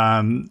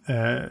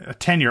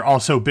tenure,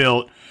 also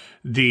built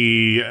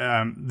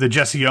the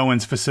Jesse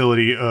Owens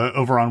facility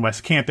over on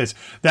West Campus.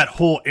 That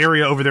whole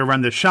area over there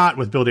around the Schott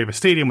with Bill Davis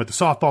Stadium, with the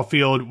softball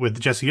field, with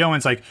Jesse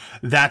Owens,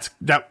 that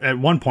at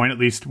one point, at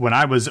least when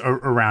I was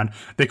around,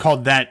 they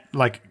called that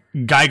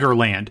Geiger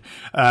Land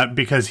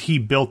because he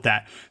built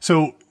that.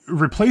 So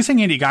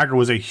replacing Andy Geiger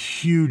was a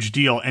huge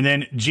deal. And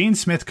then Gene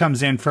Smith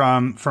comes in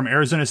from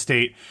Arizona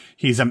State.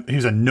 He's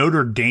a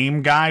Notre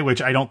Dame guy,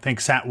 which I don't think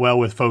sat well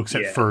with folks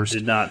at first.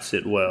 Did not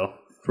sit well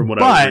from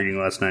what I was reading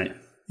last night.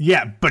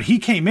 Yeah, but he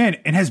came in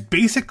and has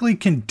basically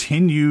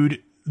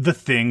continued the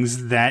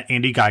things that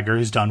Andy Geiger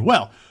has done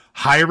well.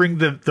 Hiring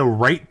the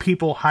right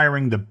people,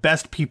 hiring the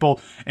best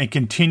people, and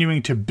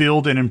continuing to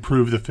build and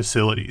improve the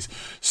facilities.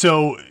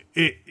 So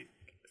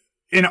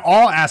in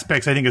all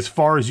aspects, I think as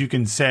far as you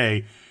can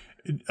say,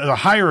 the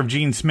hire of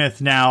Gene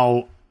Smith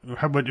now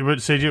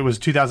what stage it was,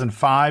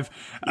 2005.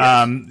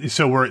 Yes.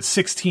 So we're at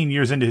 16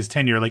 years into his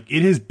tenure. Like,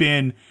 it has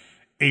been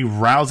a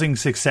rousing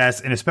success,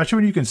 and especially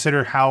when you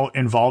consider how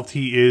involved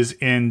he is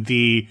in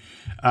the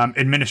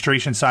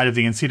administration side of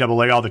the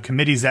NCAA, all the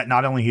committees that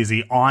not only is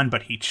he on,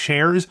 but he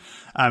chairs.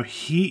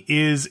 He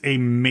is a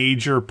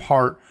major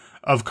part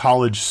of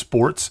college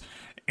sports,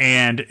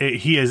 and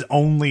he has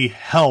only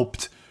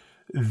helped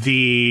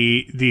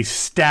the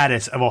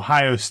status of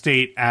Ohio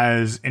State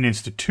as an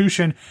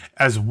institution,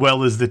 as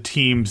well as the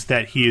teams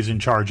that he is in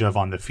charge of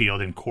on the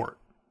field and court.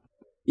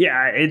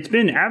 Yeah, it's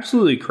been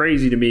absolutely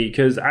crazy to me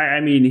because, I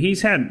mean,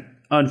 he's had,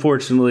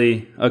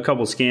 unfortunately, a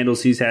couple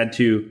scandals he's had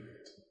to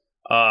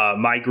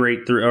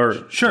migrate through.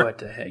 Or sure. What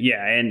the heck?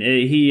 Yeah, and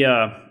he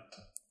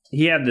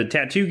had the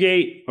tattoo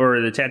gate, or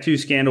the tattoo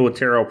scandal with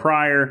Terrell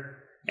Pryor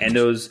and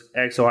those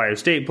ex-Ohio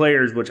State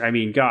players, which, I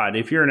mean, God,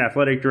 if you're an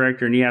athletic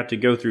director and you have to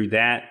go through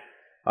that,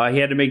 he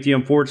had to make the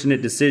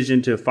unfortunate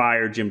decision to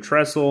fire Jim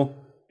Tressel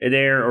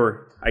there,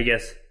 or I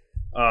guess...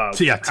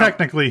 so, yeah,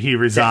 technically he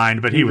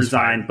resigned, but he was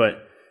resigned, fired.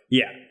 But,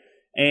 yeah.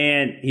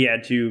 And he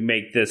had to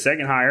make the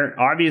second hire.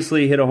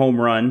 Obviously hit a home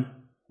run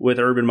with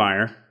Urban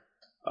Meyer.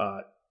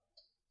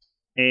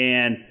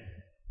 And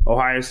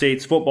Ohio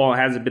State's football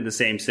hasn't been the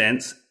same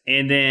since.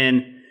 And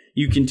then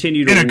you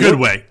continue to... In a good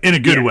way. In a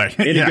good way.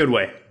 In a good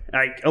way.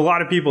 Like, a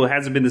lot of people, it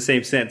hasn't been the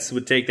same since,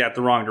 would take that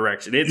the wrong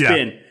direction. It's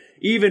been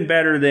even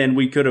better than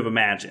we could have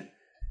imagined.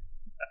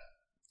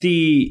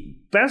 The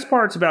best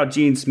parts about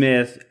Gene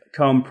Smith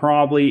come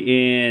probably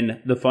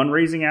in the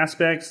fundraising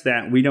aspects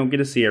that we don't get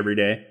to see every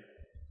day.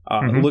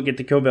 Look at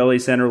the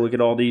Covelli Center, look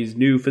at all these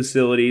new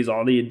facilities,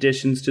 all the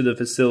additions to the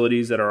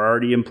facilities that are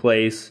already in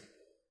place.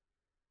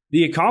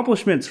 The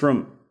accomplishments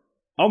from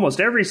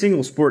almost every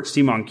single sports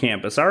team on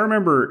campus. I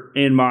remember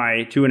in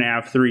my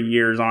 2.5, 3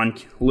 years on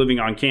living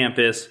on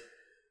campus,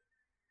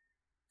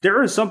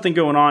 there is something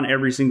going on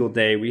every single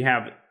day. We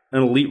have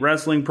an elite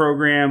wrestling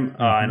program,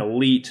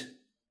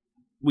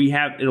 we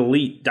have an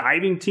elite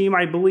diving team,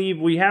 I believe.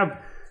 We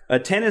have a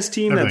tennis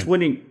team that's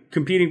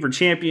competing for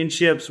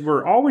championships.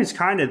 We're always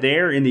kind of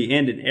there in the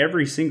end in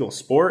every single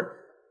sport.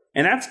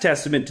 And that's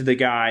testament to the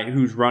guy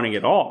who's running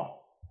it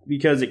all.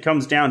 Because it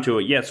comes down to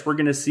it. Yes, we're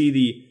going to see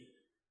the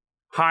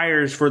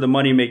hires for the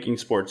money-making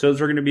sports.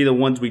 Those are going to be the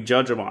ones we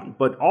judge them on.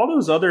 But all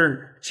those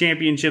other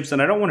championships,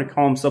 and I don't want to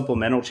call them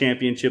supplemental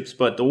championships,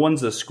 but the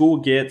ones the school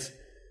gets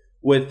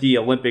with the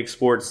Olympic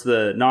sports,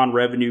 the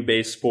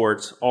non-revenue-based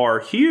sports, are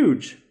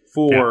huge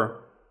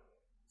for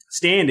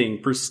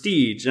standing,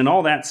 prestige, and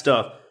all that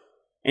stuff.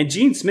 And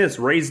Gene Smith's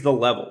raised the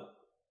level.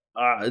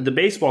 The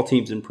baseball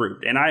team's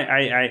improved. And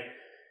I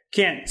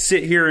can't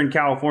sit here in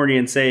California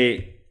and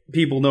say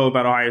people know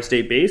about Ohio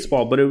State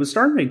baseball, but it was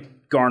starting to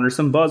garner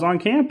some buzz on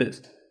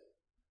campus.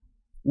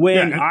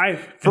 When I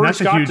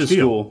first got to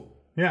school,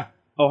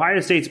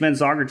 Ohio State's men's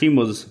soccer team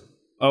was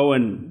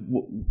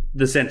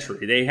the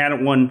century. They had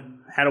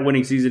a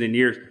winning season in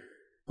years.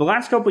 The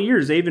last couple of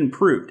years, they've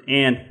improved.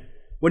 And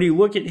when you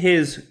look at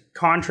his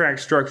contract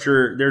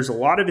structure, there's a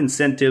lot of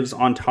incentives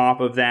on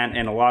top of that,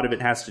 and a lot of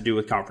it has to do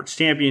with conference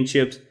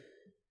championships,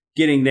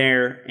 getting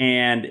there,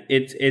 and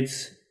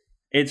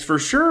it's for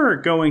sure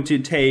going to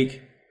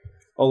take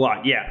a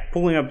lot. Yeah,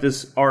 pulling up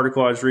this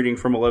article I was reading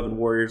from 11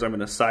 Warriors, I'm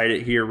going to cite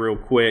it here real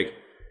quick.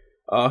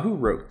 Who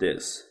wrote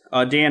this?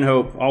 Dan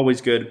Hope,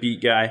 always good,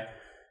 beat guy.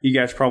 You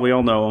guys probably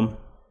all know him.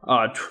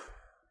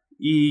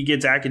 He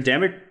gets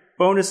academic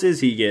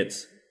bonuses, he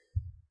gets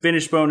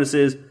finish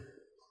bonuses.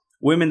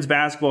 Women's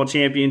basketball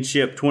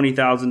championship,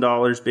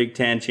 $20,000. Big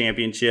Ten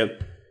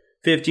championship,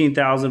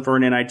 $15,000 for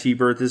an NIT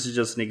berth. This is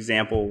just an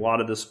example. A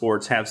lot of the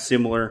sports have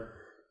similar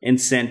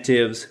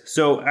incentives.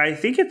 So I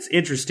think it's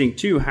interesting,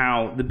 too,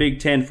 how the Big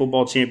Ten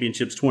football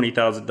championship's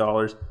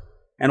 $20,000.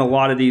 And a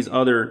lot of these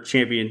other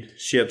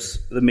championships,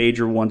 the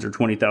major ones, are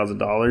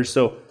 $20,000.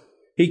 So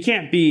he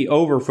can't be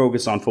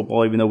over-focused on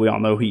football, even though we all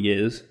know he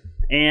is.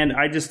 And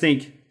I just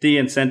think the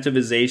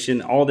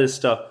incentivization, all this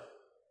stuff,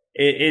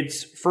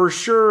 it's for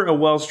sure a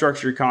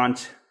well-structured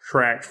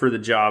contract for the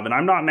job, and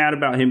I'm not mad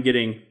about him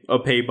getting a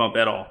pay bump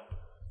at all.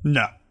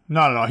 No,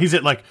 not at all. He's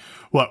at like,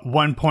 what,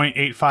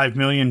 1.85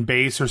 million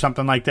base or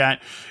something like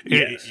that?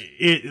 Yes.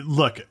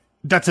 Look,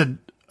 that's an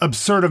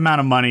absurd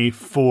amount of money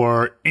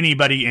for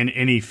anybody in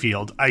any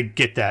field. I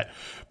get that.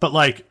 But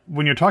like,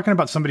 when you're talking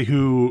about somebody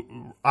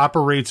who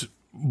operates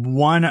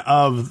one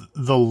of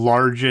the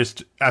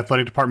largest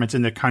athletic departments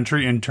in the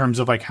country in terms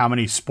of like how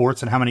many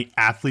sports and how many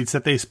athletes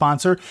that they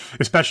sponsor,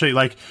 especially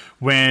like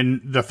when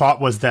the thought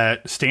was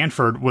that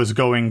Stanford was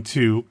going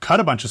to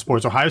cut a bunch of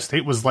sports, Ohio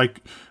State was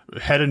like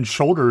head and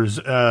shoulders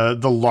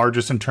the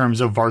largest in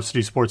terms of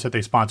varsity sports that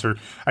they sponsor.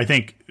 I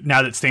think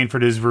now that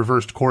Stanford has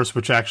reversed course,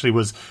 which actually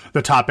was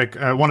the topic,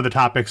 one of the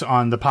topics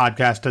on the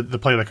podcast, the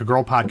Play Like a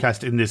Girl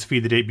podcast in this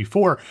feed the day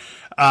before,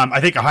 I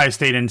think Ohio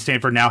State and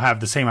Stanford now have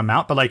the same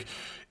amount, but like,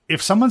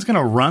 if someone's going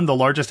to run the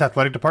largest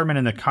athletic department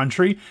in the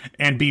country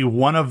and be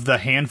one of the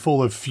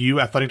handful of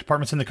few athletic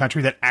departments in the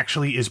country that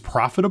actually is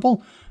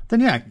profitable, then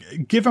yeah,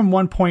 give him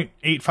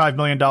 $1.85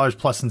 million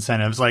plus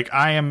incentives. Like,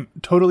 I am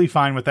totally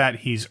fine with that.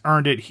 He's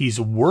earned it. He's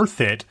worth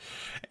it.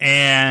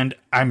 And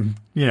I'm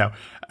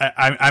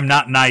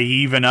not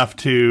naive enough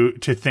to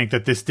think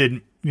that this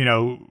didn't,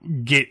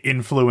 get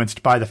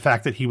influenced by the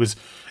fact that he was,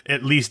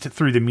 at least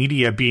through the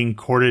media, being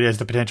courted as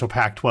the potential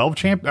Pac-12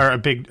 champ, or a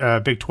Big 12.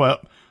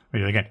 Let me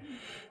do it again.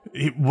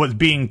 He was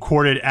being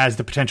courted as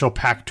the potential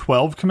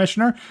Pac-12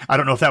 commissioner. I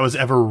don't know if that was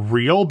ever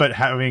real, but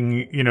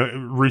having,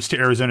 roots to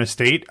Arizona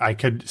State, I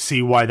could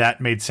see why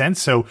that made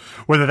sense. So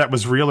whether that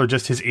was real or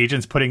just his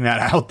agents putting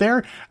that out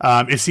there,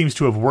 it seems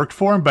to have worked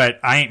for him, but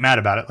I ain't mad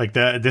about it. Like,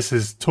 this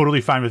is totally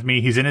fine with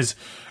me. He's in his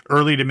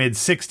early to mid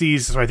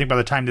 60s. So I think by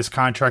the time this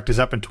contract is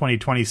up in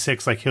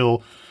 2026, like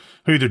he'll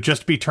either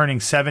just be turning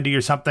 70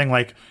 or something.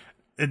 Like,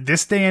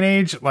 this day and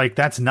age, like,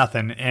 that's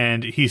nothing.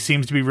 And he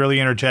seems to be really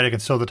energetic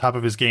and still at the top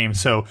of his game.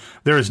 So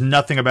there is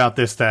nothing about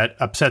this that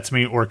upsets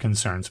me or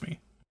concerns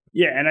me.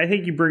 Yeah, and I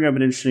think you bring up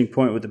an interesting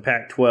point with the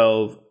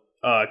Pac-12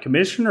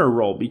 commissioner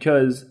role,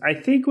 because I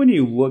think when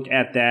you look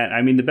at that,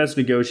 I mean, the best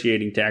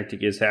negotiating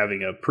tactic is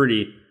having a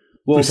pretty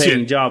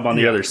well-paying job on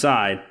the other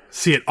side.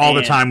 See it all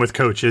the time with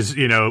coaches,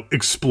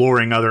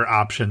 exploring other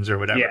options or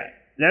whatever.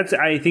 Yeah,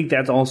 I think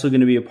that's also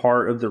going to be a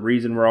part of the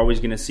reason we're always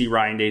going to see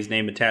Ryan Day's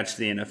name attached to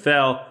the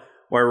NFL,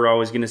 where we're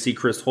always going to see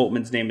Chris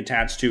Holtman's name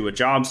attached to a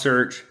job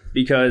search,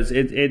 because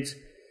it's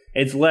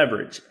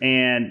leverage.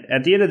 And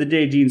at the end of the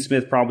day, Gene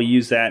Smith probably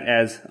used that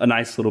as a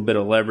nice little bit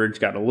of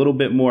leverage, got a little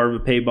bit more of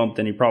a pay bump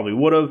than he probably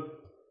would have.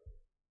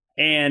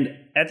 And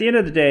at the end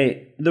of the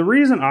day, the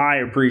reason I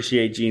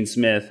appreciate Gene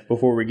Smith,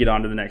 before we get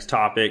on to the next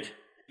topic,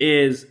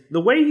 is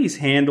the way he's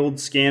handled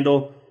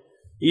scandal.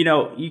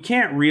 You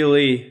can't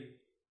really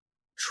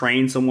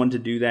train someone to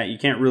do that. You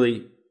can't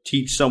really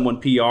teach someone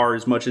PR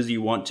as much as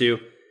you want to.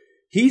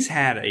 He's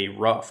had a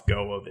rough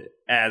go of it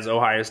as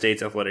Ohio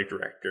State's athletic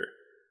director.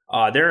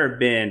 There have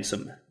been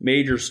some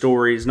major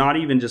stories, not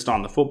even just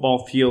on the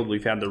football field.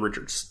 We've had the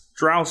Richard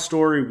Strauss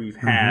story. We've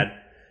had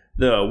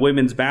the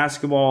women's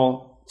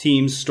basketball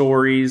team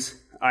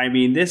stories. I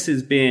mean, this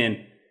has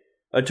been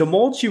a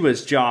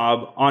tumultuous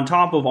job on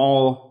top of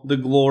all the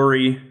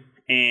glory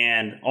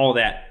and all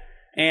that.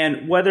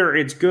 And whether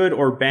it's good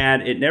or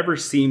bad, it never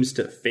seems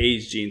to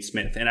faze Gene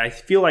Smith. And I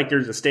feel like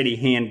there's a steady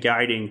hand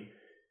guiding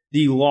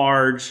the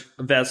large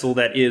vessel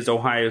that is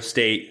Ohio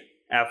State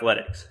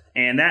athletics.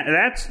 And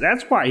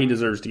that's why he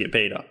deserves to get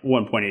paid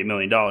 $1.8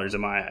 million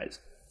in my eyes.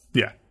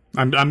 Yeah,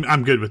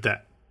 I'm good with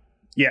that.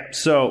 Yeah,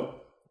 so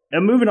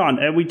moving on,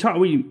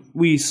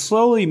 we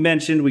slowly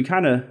mentioned, we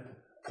kind of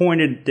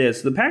pointed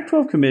this. The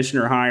Pac-12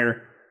 commissioner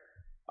hire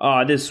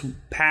this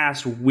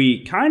past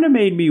week kind of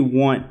made me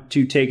want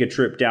to take a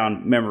trip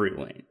down memory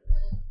lane.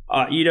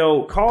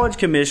 College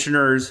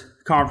commissioners,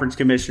 conference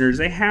commissioners,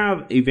 they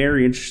have a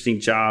very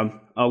interesting job.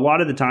 A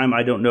lot of the time,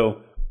 I don't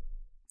know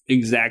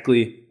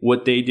exactly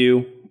what they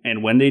do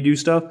and when they do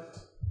stuff.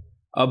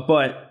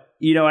 But,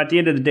 at the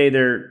end of the day,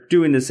 they're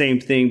doing the same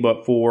thing,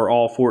 but for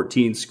all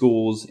 14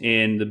 schools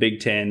in the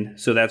Big Ten.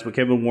 So that's what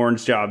Kevin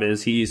Warren's job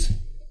is.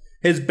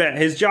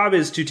 His job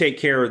is to take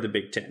care of the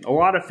Big Ten. A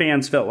lot of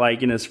fans felt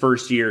like in his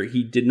first year,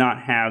 he did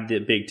not have the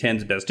Big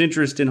Ten's best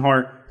interest in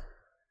heart.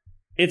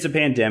 It's a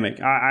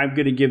pandemic. I'm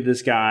going to give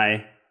this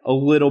guy a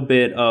little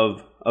bit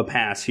of a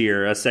pass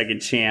here, a second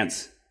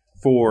chance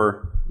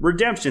for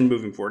redemption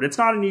moving forward. It's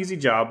not an easy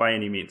job by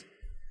any means.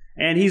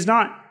 And he's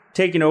not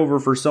taking over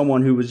for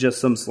someone who was just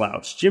some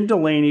slouch. Jim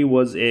Delaney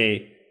was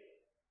a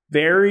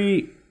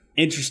very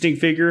interesting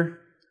figure,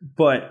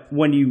 but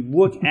when you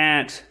look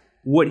at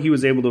what he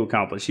was able to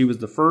accomplish, he was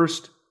the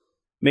first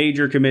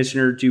major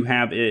commissioner to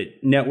have a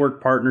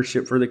network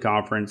partnership for the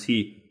conference.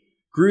 He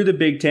grew the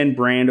Big Ten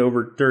brand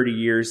over 30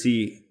 years.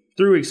 He,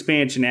 through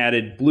expansion,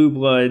 added blue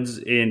bloods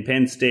in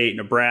Penn State,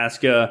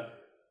 Nebraska,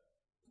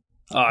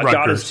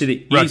 got us to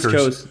the East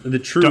Coast, the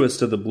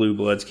truest of the blue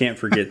bloods. Can't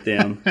forget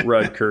them.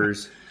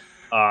 Rutgers.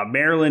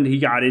 Maryland, he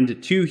got into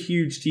two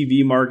huge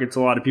TV markets.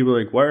 A lot of people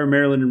are like, why are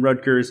Maryland and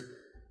Rutgers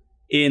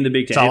in the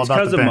Big Ten? It's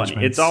because of money.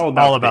 It's all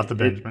about the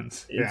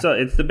Benjamins.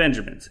 It's the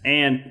Benjamins.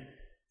 And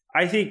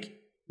I think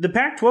the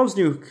Pac-12's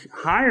new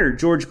hire,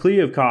 George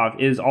Kliavkoff,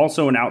 is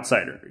also an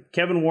outsider.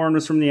 Kevin Warren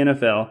was from the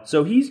NFL,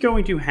 so he's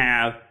going to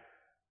have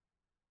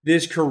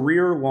this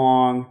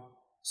career-long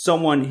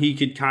someone he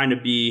could kind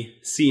of be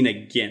seen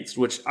against,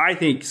 which I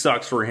think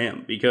sucks for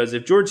him, because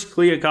if George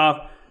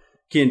Kliavkoff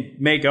can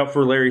make up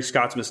for Larry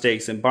Scott's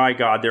mistakes, and by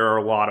God, there are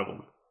a lot of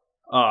them,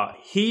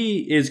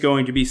 he is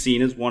going to be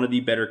seen as one of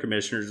the better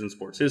commissioners in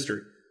sports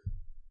history.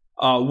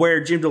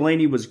 Where Jim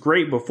Delaney was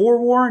great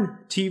before Warren,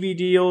 TV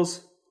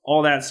deals,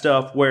 all that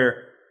stuff,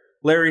 where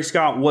Larry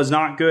Scott was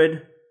not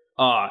good,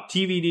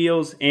 TV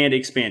deals, and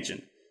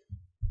expansion.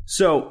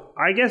 So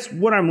I guess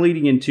what I'm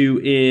leading into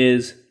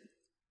is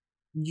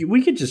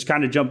we could just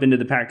kind of jump into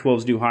the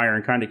Pac-12's new hire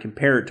and kind of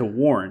compare it to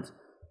Warren's.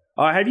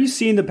 Have you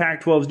seen the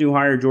Pac-12's new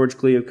hire, George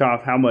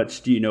Kliavkoff? How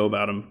much do you know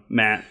about him,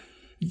 Matt?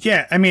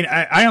 Yeah, I mean,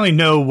 I only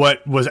know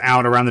what was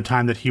out around the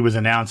time that he was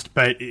announced,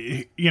 but,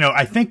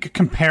 I think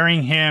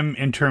comparing him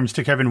in terms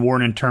to Kevin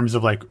Warren in terms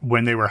of like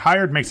when they were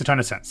hired makes a ton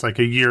of sense, like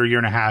a year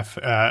and a half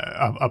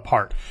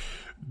apart.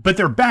 But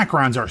their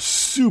backgrounds are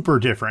super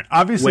different.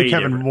 Obviously,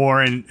 Kevin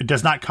Warren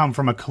does not come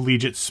from a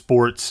collegiate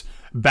sports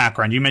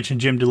background. You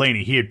mentioned Jim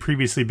Delaney. He had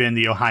previously been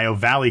the Ohio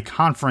Valley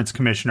Conference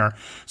Commissioner.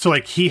 So,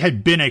 like, he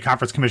had been a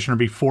conference commissioner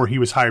before he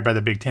was hired by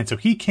the Big Ten. So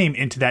he came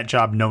into that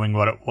job knowing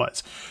what it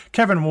was.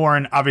 Kevin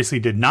Warren obviously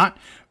did not,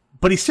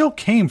 but he still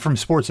came from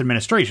sports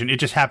administration. It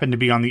just happened to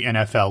be on the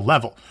NFL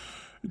level.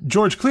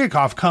 George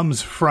Kliavkoff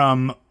comes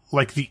from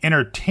like the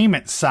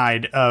entertainment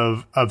side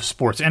of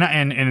sports,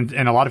 and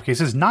in a lot of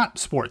cases, not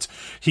sports.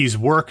 He's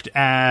worked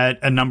at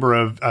a number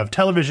of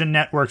television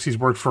networks. He's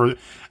worked for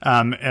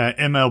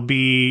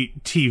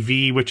MLB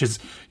TV, which is,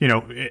 you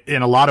know,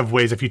 in a lot of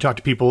ways, if you talk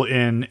to people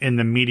in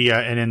the media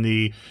and in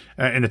the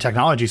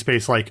technology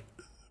space, like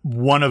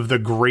one of the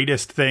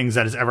greatest things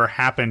that has ever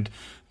happened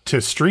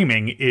to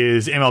streaming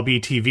is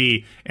MLB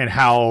TV and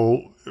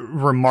how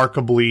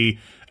remarkably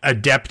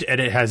adept at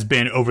it has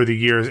been over the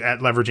years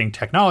at leveraging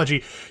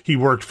technology. He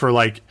worked for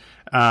like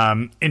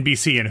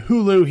NBC and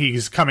Hulu.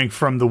 He's coming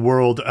from the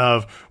world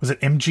of, was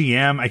it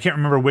MGM? I can't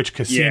remember which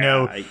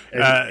casino.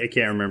 Yeah, I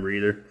can't remember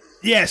either.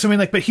 Yeah, so I mean,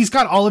 like, but he's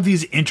got all of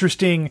these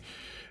interesting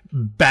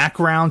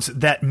backgrounds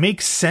that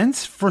make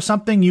sense for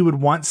something you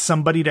would want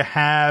somebody to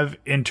have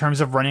in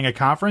terms of running a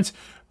conference.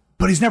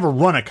 But he's never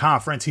run a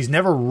conference. He's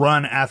never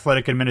run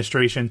athletic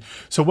administration.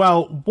 So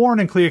while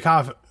Warren and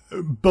Kliavkoff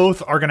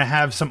both are going to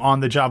have some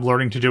on-the-job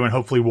learning to do, and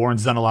hopefully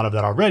Warren's done a lot of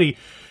that already,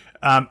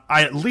 I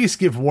at least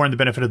give Warren the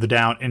benefit of the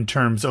doubt in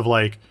terms of,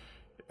 like,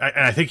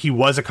 and I think he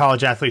was a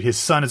college athlete. His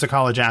son is a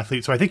college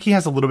athlete. So I think he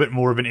has a little bit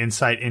more of an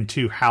insight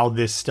into how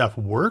this stuff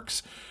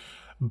works.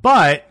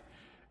 But,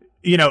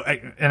 you know,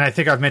 and I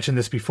think I've mentioned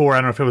this before, I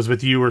don't know if it was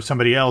with you or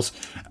somebody else,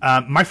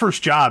 my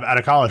first job out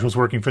of college was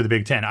working for the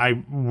Big Ten.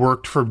 I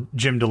worked for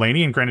Jim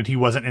Delaney, and granted, he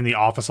wasn't in the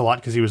office a lot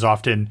because he was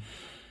often,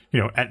 you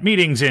know, at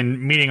meetings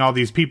and meeting all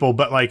these people,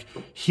 but like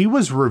he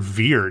was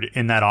revered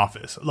in that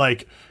office.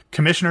 Like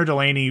Commissioner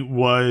Delaney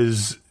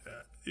was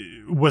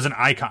an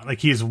icon. Like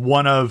he is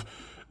one of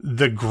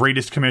the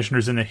greatest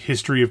commissioners in the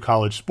history of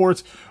college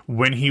sports.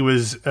 When he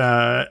was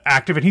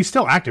active, and he's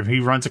still active, he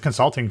runs a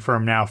consulting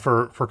firm now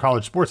for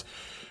college sports.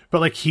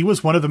 But like he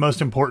was one of the most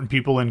important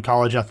people in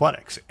college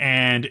athletics,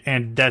 and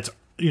that's,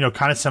 you know,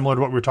 kind of similar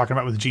to what we were talking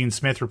about with Gene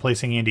Smith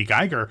replacing Andy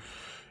Geiger.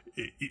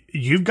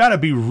 You've got to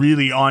be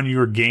really on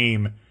your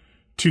game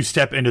to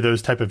step into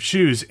those type of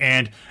shoes.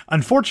 And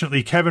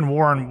unfortunately, Kevin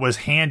Warren was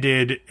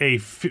handed a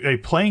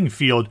playing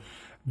field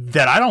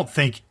that I don't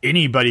think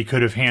anybody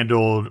could have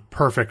handled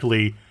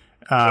perfectly,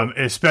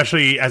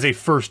 especially as a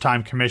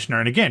first-time commissioner.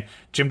 And again,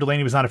 Jim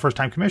Delaney was not a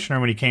first-time commissioner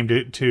when he came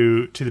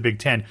to the Big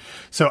Ten.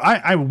 So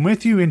I'm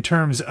with you in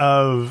terms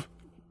of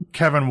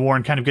Kevin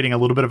Warren kind of getting a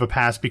little bit of a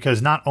pass, because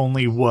not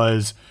only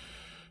was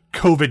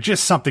COVID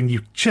just something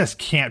you just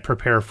can't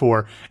prepare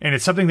for, and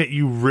it's something that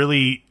you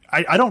really...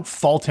 I don't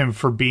fault him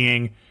for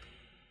being,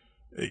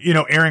 you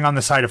know, erring on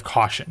the side of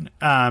caution.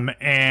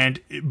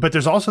 But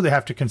there's also, they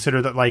have to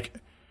consider that like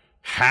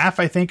half,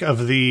 I think,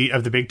 of the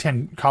Big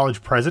Ten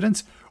college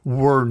presidents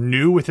were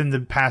new within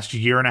the past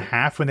year and a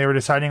half when they were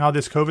deciding all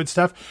this COVID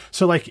stuff.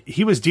 So like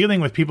he was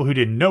dealing with people who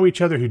didn't know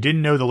each other, who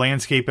didn't know the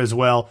landscape as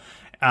well,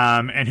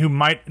 and who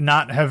might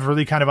not have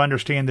really kind of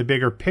understand the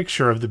bigger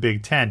picture of the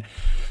Big Ten.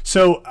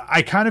 So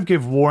I kind of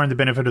give Warren the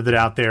benefit of the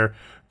doubt there.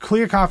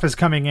 Kliavkoff is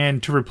coming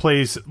in to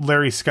replace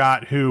Larry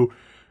Scott, who,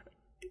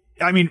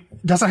 I mean,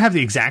 doesn't have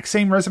the exact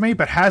same resume,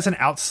 but has an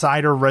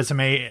outsider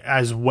resume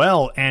as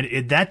well.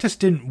 And that just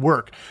didn't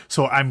work.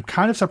 So I'm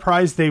kind of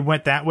surprised they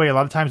went that way. A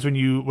lot of times when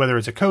you, whether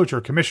it's a coach or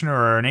a commissioner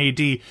or an AD,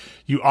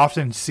 you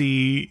often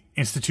see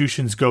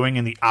institutions going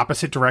in the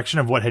opposite direction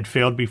of what had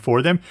failed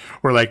before them.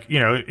 Or like, you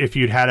know, if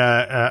you'd had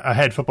a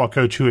head football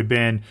coach who had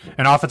been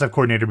an offensive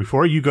coordinator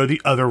before, you go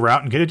the other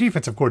route and get a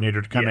defensive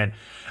coordinator to come in.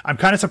 I'm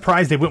kind of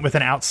surprised they went with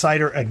an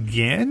outsider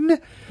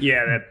again.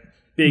 Yeah, that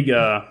big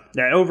that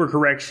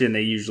overcorrection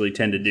they usually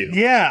tend to do.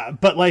 Yeah,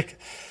 but like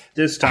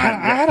this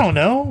time, I don't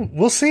know.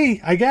 We'll see,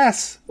 I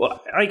guess.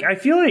 Well, I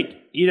feel like,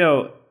 you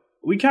know,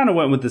 we kind of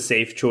went with the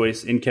safe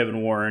choice in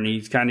Kevin Warren.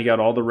 He's kind of got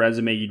all the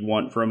resume you'd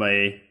want from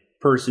a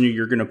person who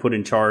you're going to put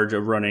in charge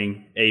of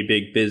running a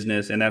big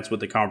business, and that's what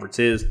the conference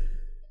is.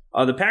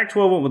 The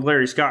Pac-12 went with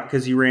Larry Scott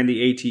because he ran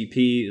the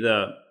ATP,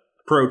 the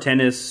pro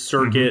tennis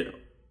circuit,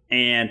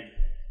 and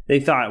they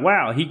thought,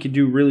 wow, he could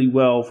do really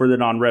well for the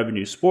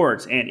non-revenue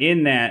sports. And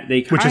in that,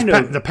 they kind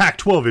of... the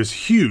Pac-12 is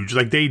huge.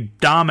 Like, they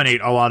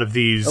dominate a lot of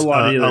these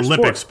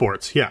Olympic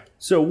sports. Yeah.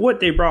 So what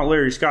they brought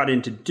Larry Scott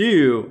in to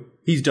do,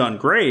 he's done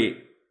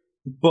great.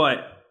 But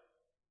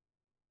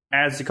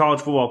as the college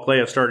football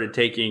playoff started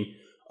taking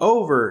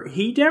over,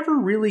 he never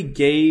really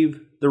gave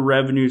the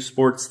revenue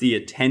sports the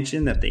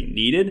attention that they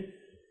needed.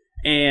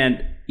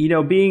 And, you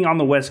know, being on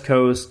the West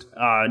Coast,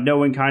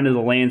 knowing kind of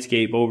the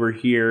landscape over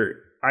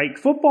here,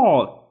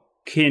 football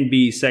can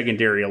be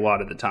secondary a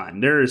lot of the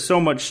time. There is so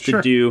much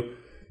to do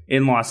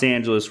in Los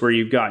Angeles, where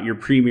you've got your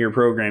premier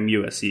program,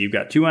 USC. You've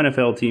got 2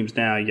 NFL teams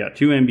now. You got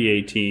 2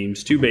 NBA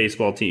teams, 2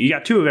 baseball teams. You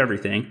got 2 of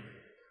everything.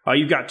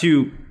 You've got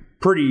 2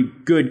 pretty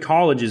good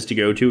colleges to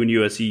go to in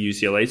USC,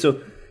 UCLA.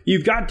 So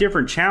you've got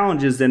different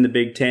challenges than the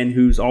Big Ten,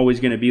 who's always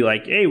going to be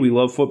like, hey, we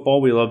love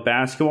football, we love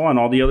basketball, and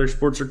all the other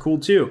sports are cool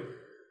too.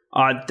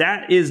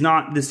 That is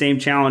not the same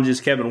challenge as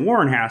Kevin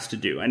Warren has to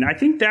do. And I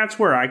think that's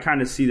where I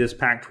kind of see this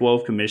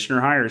Pac-12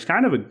 commissioner hire as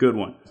kind of a good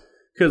one.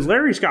 Because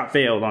Larry Scott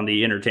failed on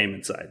the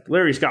entertainment side.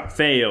 Larry Scott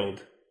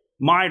failed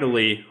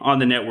mightily on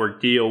the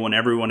network deal when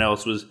everyone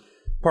else was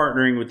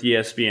partnering with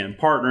ESPN,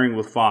 partnering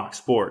with Fox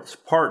Sports,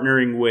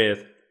 partnering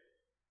with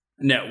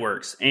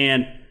networks.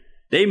 And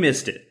they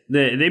missed it.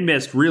 They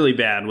missed really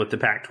bad with the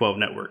Pac-12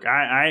 network.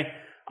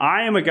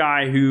 I am a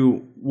guy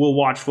who will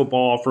watch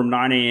football from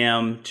 9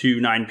 a.m. to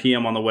 9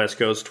 p.m. on the West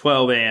Coast,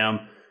 12 a.m.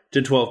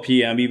 to 12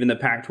 p.m., even the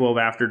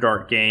Pac-12 After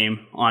Dark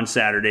game on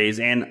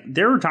Saturdays. And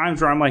there are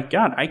times where I'm like,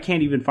 God, I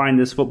can't even find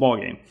this football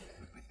game.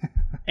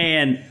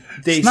 And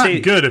it's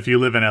not good if you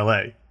live in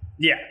L.A.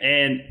 Yeah,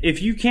 and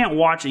if you can't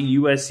watch a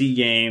USC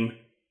game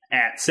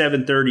at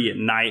 7:30 at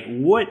night,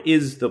 what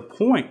is the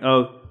point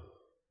of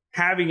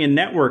having a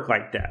network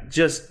like that?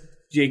 Just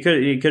you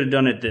could have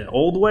done it the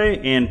old way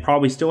and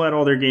probably still had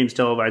all their games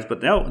televised,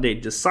 but no, they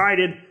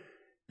decided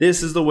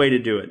this is the way to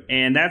do it.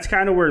 And that's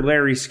kind of where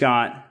Larry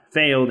Scott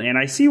failed. And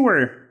I see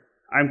where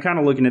I'm kind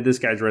of looking at this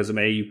guy's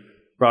resume. You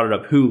brought it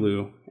up,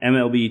 Hulu,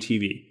 MLB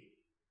TV.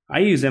 I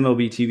use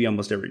MLB TV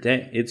almost every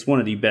day. It's one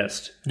of the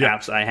best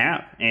apps I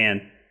have.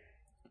 And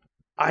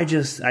I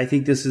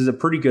think this is a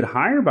pretty good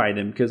hire by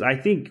them because I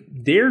think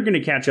they're going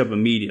to catch up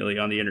immediately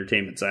on the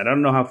entertainment side. I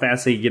don't know how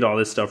fast they get all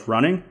this stuff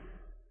running.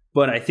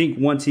 But I think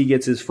once he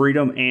gets his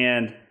freedom,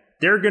 and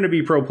they're going to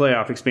be pro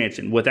playoff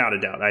expansion, without a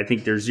doubt. I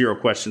think there's zero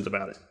questions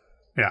about it.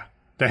 Yeah,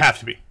 they have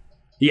to be.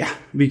 Yeah,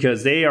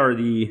 because they've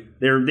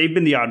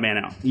been the odd man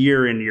out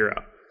year in, year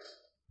out.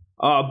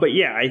 But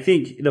yeah, I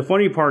think the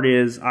funny part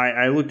is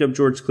I looked up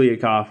George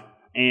Kliavkoff,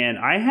 and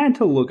I had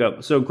to look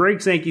up. So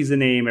Greg Sankey's the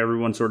name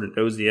everyone sort of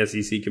knows, the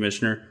SEC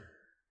commissioner.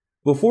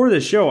 Before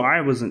the show,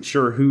 I wasn't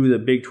sure who the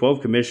Big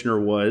 12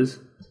 commissioner was.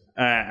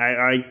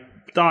 I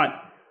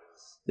thought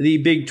the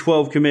Big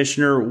 12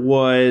 commissioner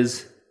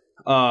was,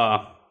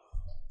 I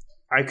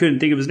couldn't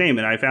think of his name,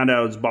 and I found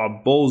out it was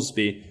Bob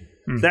Bowlesby.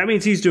 So that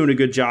means he's doing a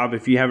good job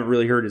if you haven't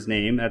really heard his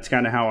name. That's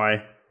kind of how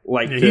I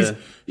like to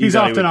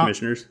evaluate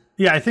commissioners.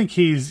 Yeah, I think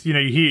he's,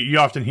 you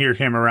often hear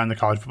him around the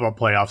college football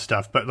playoff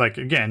stuff. But,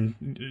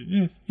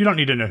 again, you don't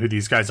need to know who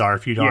these guys are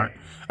if you aren't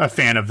a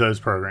fan of those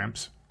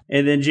programs.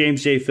 And then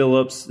James J.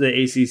 Phillips, the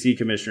ACC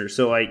commissioner.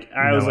 So,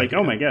 I was like,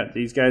 oh, my God,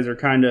 these guys are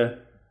kind of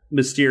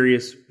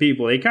mysterious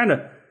people. They kind of...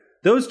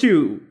 Those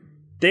two,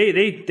 they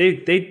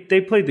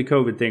played the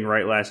COVID thing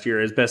right last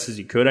year as best as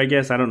you could, I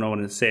guess. I don't know when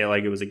to say it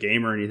like it was a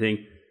game or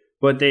anything.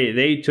 But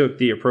they took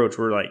the approach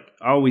where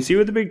we see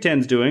what the Big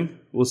Ten's doing.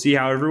 We'll see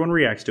how everyone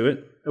reacts to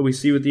it. And we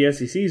see what the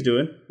SEC's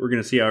doing. We're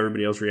going to see how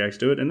everybody else reacts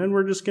to it. And then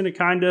we're just going to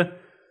kind of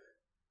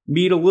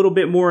meet a little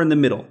bit more in the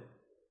middle.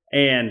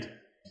 And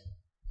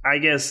I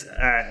guess,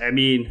 I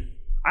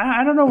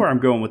don't know where I'm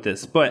going with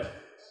this. But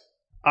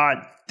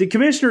the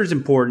commissioner is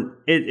important.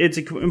 It's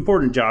an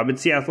important job.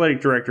 It's the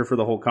athletic director for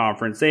the whole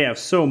conference. They have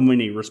so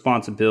many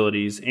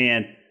responsibilities.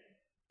 And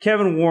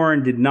Kevin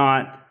Warren did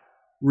not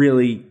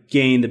really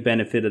gain the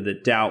benefit of the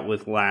doubt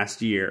with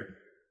last year.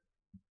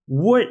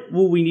 What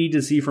will we need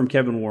to see from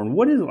Kevin Warren?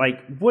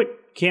 What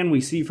can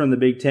we see from the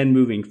Big Ten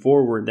moving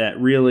forward that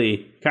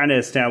really kind of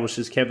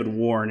establishes Kevin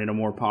Warren in a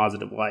more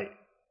positive light?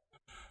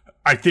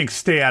 I think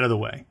stay out of the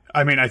way.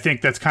 I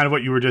think that's kind of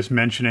what you were just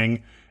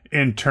mentioning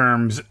in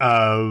terms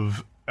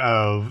of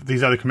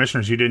these other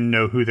commissioners. You didn't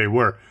know who they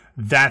were.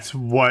 That's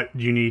what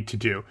you need to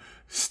do.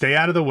 Stay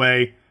out of the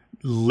way.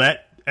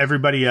 Let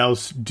everybody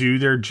else do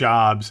their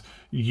jobs.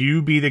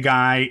 You be the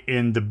guy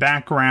in the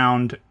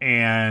background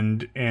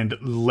and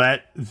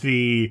let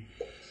the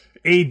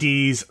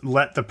ADs,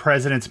 let the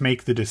presidents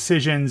make the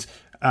decisions.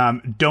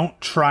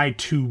 Don't try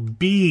to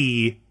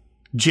be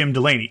Jim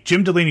Delaney.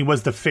 Jim Delaney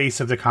was the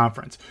face of the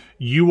conference.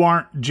 You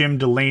aren't Jim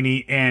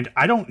Delaney, and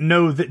I don't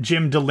know that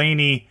Jim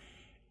Delaney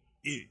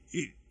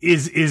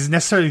is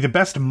necessarily the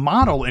best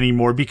model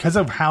anymore because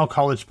of how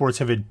college sports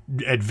have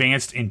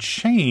advanced and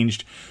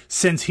changed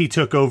since he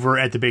took over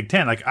at the Big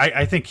Ten.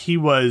 I think he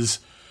was,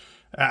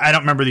 I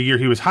don't remember the year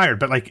he was hired,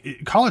 but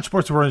college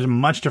sports were in a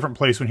much different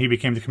place when he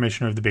became the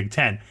commissioner of the Big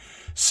Ten.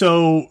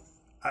 So,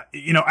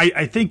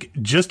 I think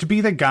just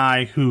be the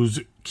guy who's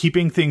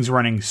keeping things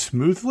running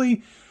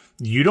smoothly.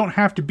 You don't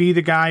have to be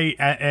the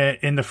guy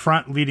in the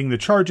front leading the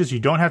charges. You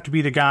don't have to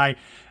be the guy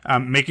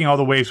making all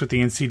the waves with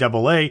the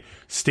NCAA.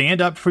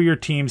 Stand up for your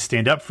team.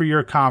 Stand up for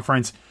your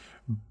conference.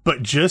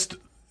 But just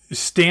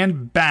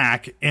stand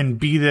back and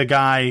be the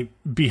guy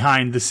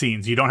behind the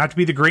scenes. You don't have to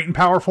be the great and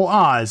powerful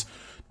Oz.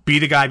 Be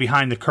the guy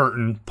behind the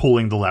curtain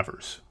pulling the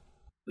levers.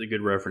 A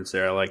good reference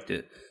there. I liked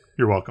it.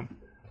 You're welcome.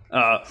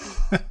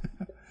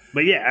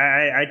 But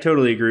yeah, I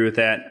totally agree with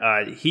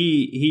that.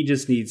 He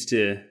just needs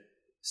to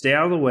stay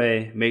out of the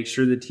way, make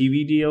sure the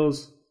TV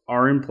deals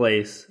are in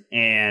place,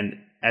 and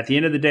at the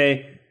end of the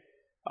day,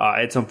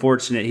 it's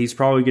unfortunate. He's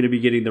probably going to be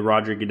getting the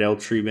Roger Goodell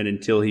treatment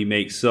until he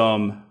makes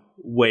some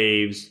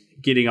waves,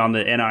 getting on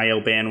the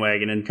NIL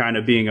bandwagon and kind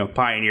of being a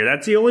pioneer.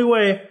 That's the only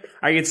way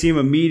I could see him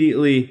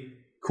immediately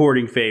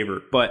courting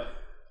favor. But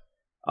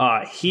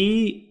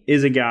he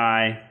is a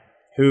guy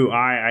who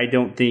I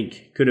don't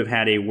think could have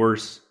had a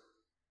worse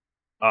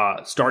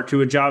start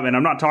to a job. And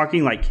I'm not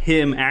talking like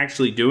him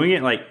actually doing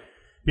it. Like,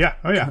 yeah,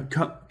 oh yeah,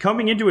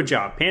 coming into a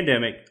job,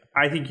 pandemic.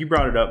 I think you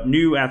brought it up.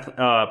 New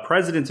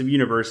presidents of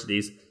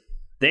universities,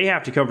 they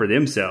have to cover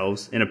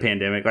themselves in a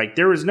pandemic. Like,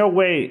 there was no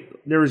way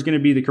there was going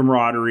to be the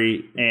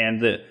camaraderie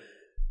and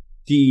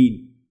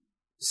the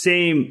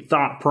same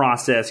thought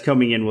process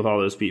coming in with all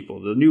those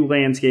people. The new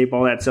landscape,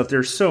 all that stuff.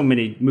 There's so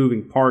many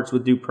moving parts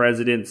with new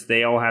presidents.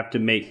 They all have to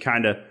make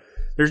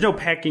there's no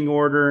pecking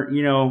order.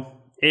 You know,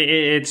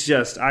 it's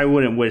just, I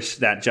wouldn't wish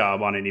that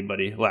job on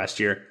anybody last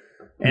year.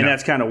 And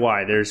that's kind of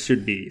why there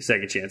should be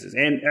second chances.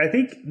 And I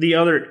think the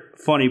other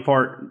funny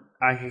part,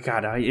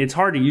 it's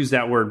hard to use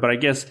that word, but I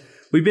guess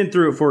we've been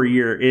through it for a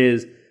year,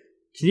 is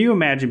can you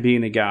imagine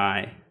being the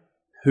guy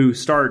who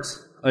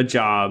starts a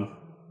job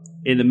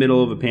in the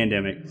middle of a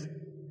pandemic,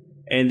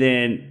 and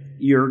then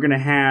you're going to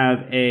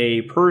have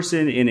a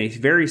person in a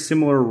very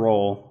similar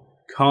role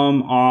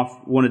come off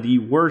one of the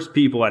worst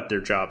people at their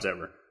jobs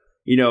ever?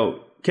 You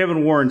know,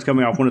 Kevin Warren's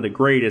coming off one of the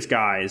greatest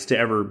guys to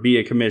ever be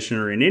a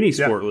commissioner in any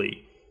sport league.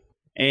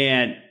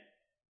 And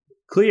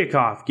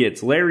Kliavkoff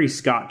gets Larry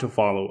Scott to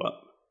follow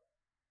up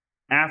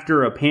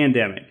after a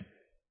pandemic.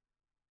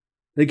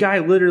 The guy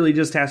literally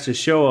just has to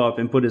show up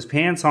and put his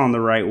pants on the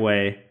right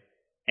way,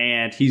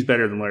 and he's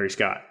better than Larry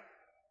Scott.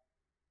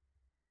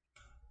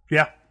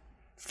 Yeah,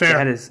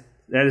 fair.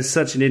 That is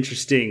such an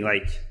interesting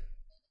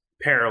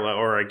parallel,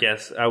 or I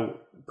guess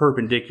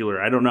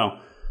perpendicular. I don't know.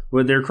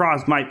 When their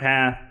paths might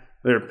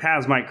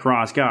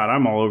cross. God,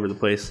 I'm all over the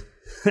place.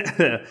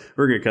 We're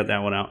gonna cut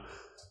that one out.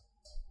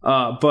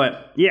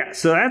 But yeah,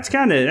 so that's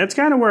kind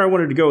of where I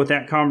wanted to go with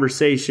that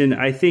conversation.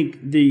 I think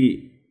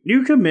the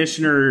new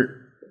commissioner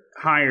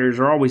hires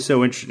are always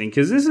so interesting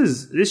because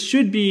this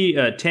should be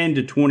a 10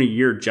 to 20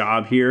 year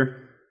job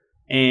here,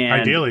 and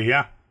ideally,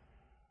 yeah.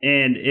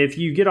 And if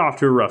you get off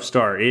to a rough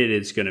start, it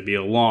is going to be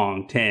a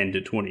long 10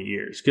 to 20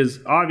 years because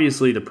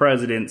obviously the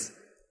presidents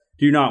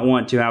do not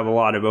want to have a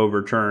lot of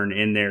overturn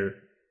in their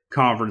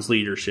conference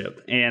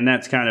leadership, and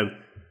that's kind of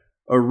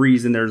a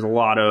reason there's a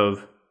lot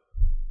of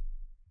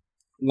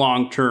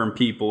long-term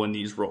people in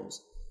these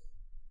roles.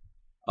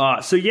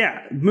 So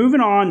yeah,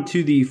 moving on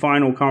to the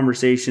final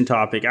conversation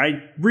topic.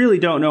 I really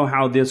don't know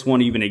how this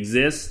one even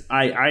exists.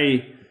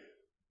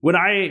 When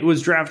I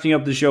was drafting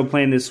up the show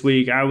plan this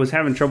week, I was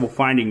having trouble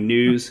finding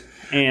news.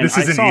 And this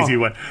is an easy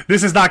one.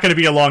 This is not going to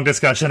be a long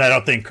discussion, I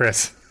don't think,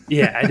 Chris.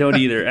 Yeah, I don't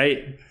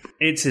either.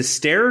 It's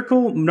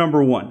hysterical,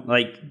 number one.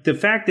 Like, the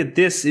fact that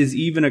this is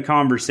even a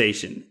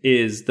conversation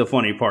is the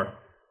funny part.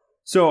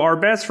 So our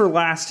best for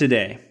last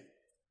today.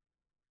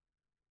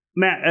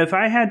 Matt, if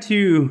I had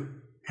to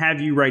have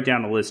you write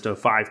down a list of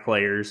 5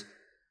 players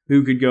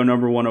who could go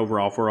number 1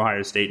 overall for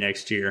Ohio State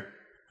next year,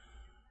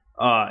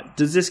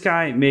 does this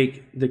guy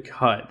make the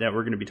cut that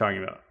we're going to be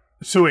talking about?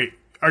 So wait,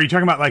 are you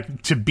talking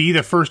about to be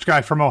the first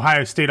guy from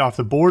Ohio State off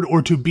the board,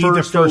 or to be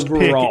the first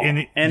overall pick in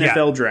the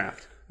NFL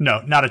draft?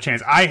 No, not a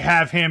chance. I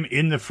have him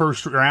in the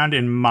first round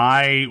in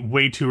my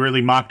way too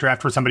early mock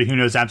draft for somebody who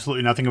knows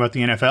absolutely nothing about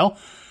the NFL.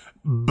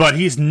 But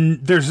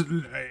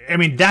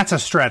that's a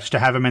stretch to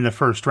have him in the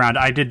first round.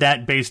 I did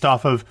that based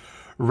off of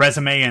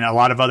resume and a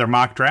lot of other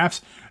mock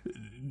drafts. Do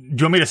you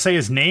want me to say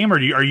his name, or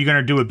are you going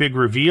to do a big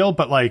reveal?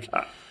 But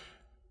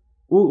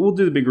we'll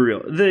do the big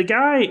reveal. The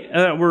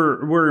guy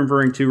we're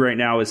referring to right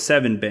now is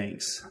Sevyn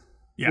Banks,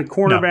 the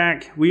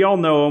cornerback. No. We all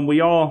know him.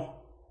 We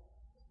all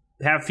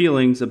have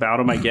feelings about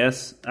him, I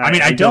guess.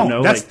 I don't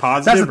know, that's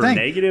positive or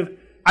negative.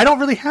 I don't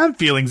really have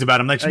feelings about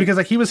him,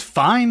 because he was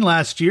fine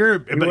last year.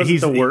 But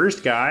he's the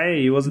worst guy.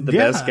 He wasn't the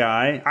best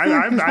guy.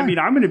 I'm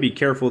going to be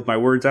careful with my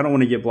words. I don't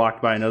want to get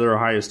blocked by another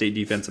Ohio State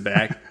defensive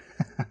back.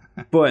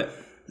 But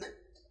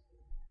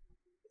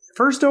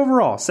first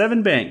overall,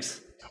 Sevyn Banks.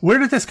 Where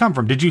did this come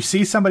from? Did you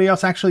see somebody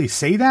else actually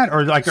say that,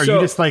 or are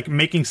you just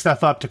making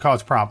stuff up to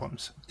cause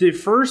problems? The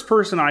first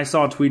person I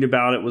saw tweet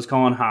about it was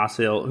Colin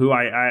Hassel, who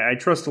I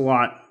trust a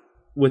lot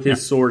with his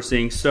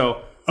sourcing.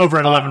 So over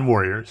at 11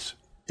 Warriors.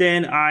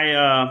 Then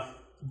I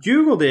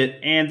Googled it,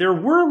 and there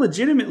were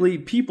legitimately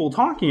people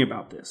talking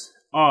about this.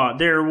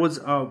 There was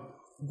a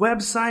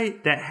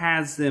website that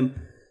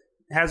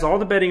has all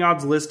the betting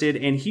odds listed,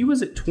 and he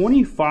was at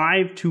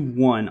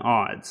 25-1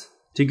 odds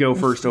to go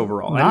first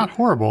overall. Not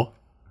horrible.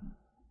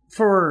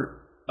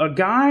 For a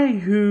guy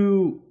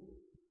who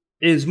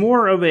is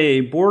more of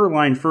a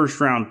borderline first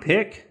round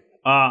pick,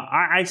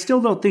 I still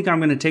don't think I'm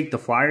going to take the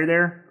flyer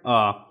there.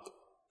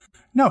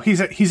 No,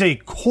 he's a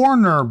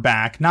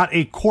cornerback, not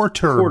a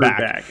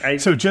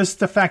quarterback. So just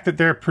the fact that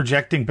they're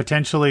projecting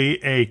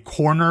potentially a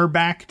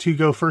cornerback to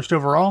go first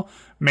overall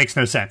makes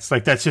no sense.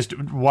 That's just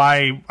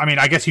why.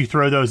 I guess you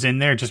throw those in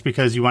there just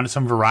because you wanted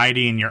some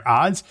variety in your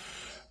odds,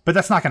 but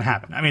that's not going to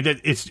happen.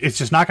 It's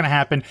just not going to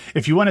happen.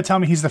 If you want to tell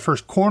me he's the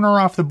first corner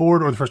off the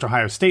board or the first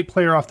Ohio State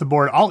player off the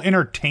board, I'll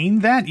entertain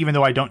that, even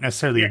though I don't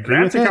necessarily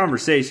agree with it. That's a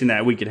conversation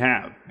that we could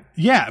have.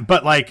 Yeah,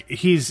 but like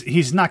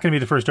he's not going to be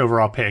the first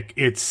overall pick.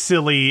 It's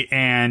silly,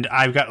 and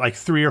I've got like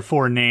 3 or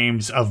 4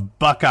 names of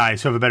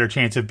Buckeyes who have a better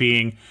chance of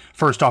being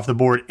first off the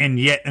board, and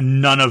yet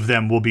none of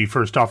them will be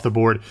first off the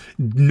board,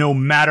 no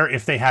matter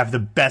if they have the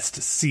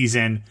best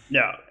season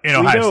in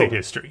Ohio State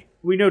history.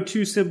 We know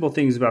 2 simple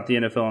things about the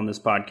NFL on this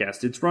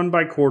podcast. It's run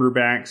by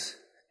quarterbacks,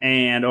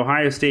 and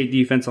Ohio State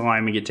defensive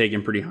linemen get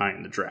taken pretty high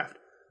in the draft.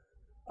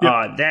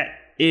 Yep. That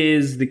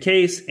is the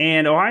case,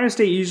 and Ohio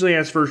State usually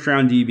has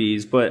first-round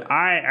DBs, but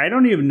I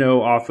don't even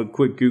know off a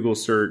quick Google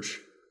search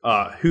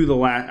who the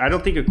last... I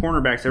don't think a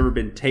cornerback's ever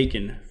been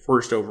taken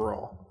first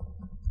overall.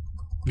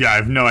 Yeah, I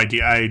have no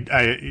idea.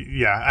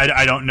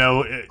 I don't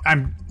know.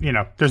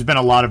 There's been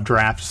a lot of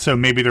drafts, so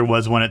maybe there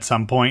was one at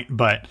some point,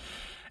 but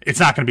it's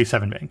not going to be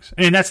Sevyn Banks.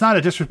 And that's not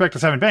a disrespect to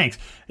Sevyn Banks.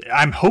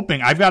 I'm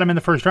hoping. I've got him in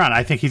the first round.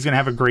 I think he's going to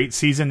have a great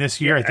season this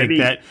year. I think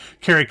that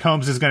Kerry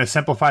Combs is going to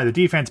simplify the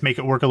defense, make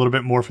it work a little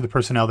bit more for the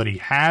personnel that he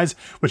has,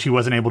 which he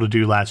wasn't able to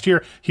do last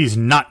year. He's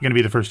not going to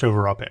be the first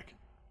overall pick.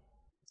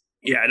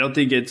 Yeah, I don't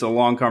think it's a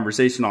long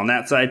conversation on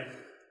that side.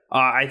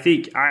 I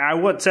think I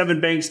want Sevyn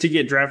Banks to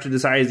get drafted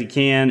as high as he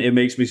can. It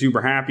makes me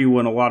super happy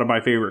when a lot of my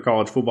favorite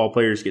college football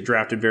players get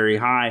drafted very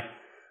high.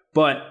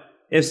 But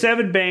if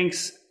Sevyn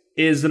Banks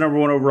is the number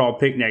 1 overall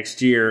pick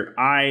next year,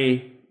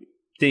 I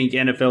think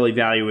NFL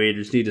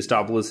evaluators need to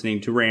stop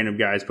listening to random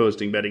guys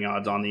posting betting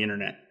odds on the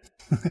internet.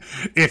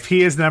 If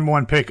he is the number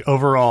 1 pick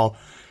overall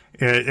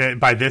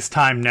by this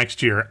time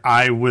next year,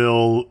 I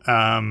will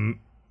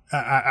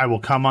I will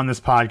come on this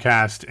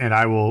podcast and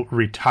I will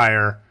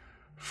retire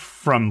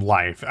from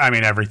life. I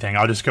mean, everything.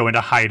 I'll just go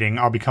into hiding.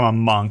 I'll become a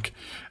monk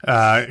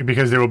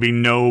because there will be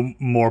no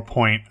more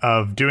point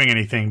of doing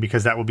anything,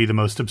 because that will be the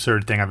most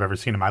absurd thing I've ever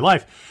seen in my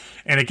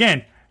life. And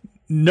again,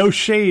 no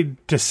shade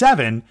to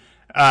Sevyn,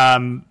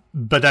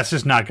 but that's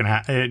just not going to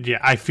happen.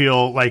 I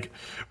feel like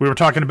we were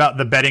talking about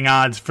the betting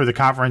odds for the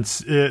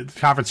conference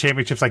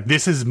championships. Like,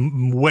 this is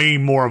way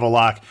more of a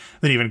lock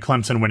than even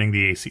Clemson winning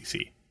the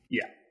ACC.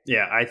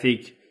 Yeah, I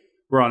think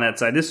we're on that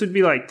side. This would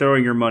be like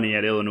throwing your money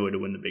at Illinois to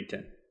win the Big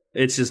Ten.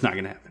 It's just not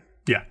going to happen.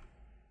 Yeah.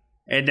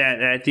 And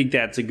I think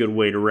that's a good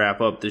way to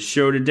wrap up the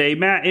show today.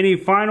 Matt, any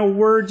final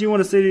words you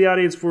want to say to the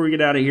audience before we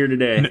get out of here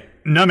today?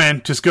 No,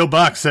 man. Just go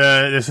Bucks.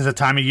 This is a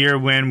time of year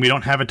when we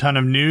don't have a ton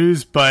of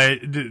news, but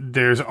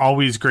there's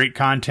always great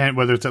content,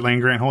 whether it's at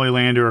Land Grant Holy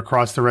Land or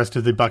across the rest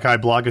of the Buckeye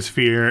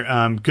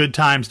blogosphere. Good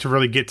times to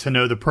really get to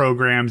know the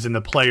programs and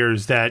the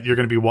players that you're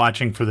going to be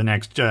watching for the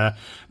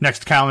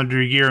next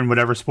calendar year in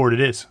whatever sport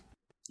it is.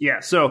 Yeah,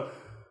 so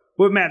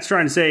what Matt's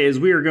trying to say is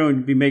we are going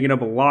to be making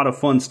up a lot of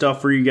fun stuff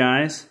for you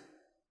guys,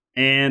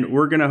 and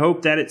we're going to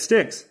hope that it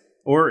sticks,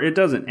 or it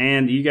doesn't,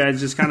 and you guys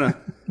just kind of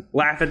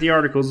laugh at the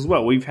articles as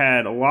well. We've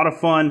had a lot of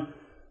fun.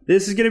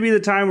 This is going to be the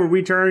time where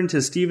we turn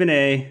to Stephen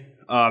A.,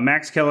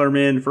 Max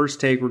Kellerman,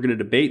 First Take. We're going to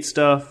debate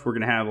stuff. We're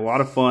going to have a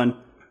lot of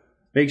fun.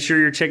 Make sure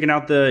you're checking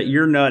out the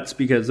Your Nuts,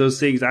 because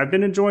those things, I've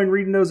been enjoying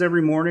reading those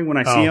every morning when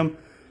I see them.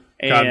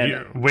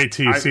 God, wait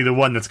till you see the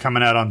one that's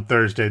coming out on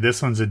Thursday.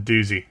 This one's a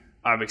doozy.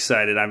 I'm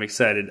excited.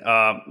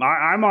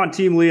 I'm on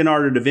Team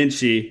Leonardo da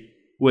Vinci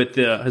with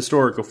the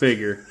historical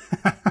figure.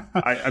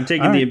 I'm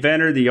taking right. The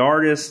inventor, the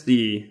artist,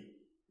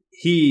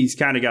 he's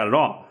kind of got it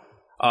all.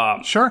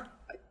 Sure.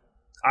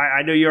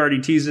 I know you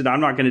already teased it. I'm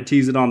not going to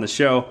tease it on the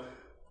show.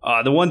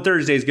 The one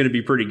Thursday is going to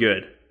be pretty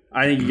good.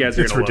 I think you guys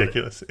are going to love it.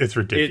 It's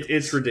ridiculous.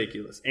 It's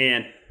ridiculous.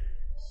 And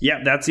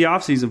yeah, that's the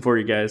off season for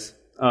you guys.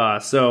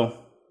 So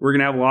we're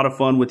going to have a lot of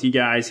fun with you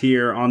guys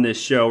here on this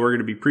show. We're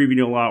going to be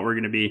previewing a lot. We're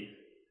going to be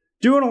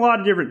doing a lot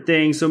of different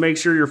things, so make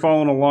sure you're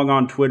following along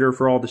on Twitter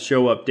for all the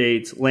show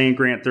updates.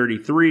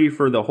 LandGrant33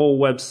 for the whole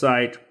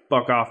website.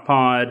 Buck Off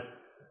Pod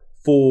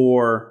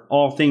for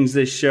all things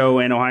this show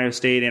and Ohio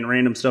State and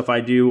random stuff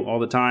I do all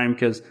the time,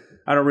 because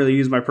I don't really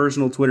use my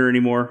personal Twitter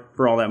anymore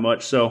for all that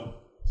much. So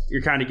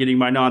you're kind of getting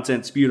my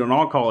nonsense spewed on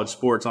all college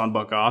sports on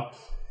Buck Off.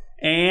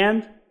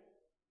 And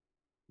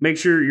make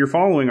sure you're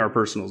following our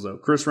personals, though.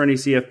 Chris Rennie,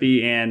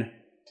 CFB, and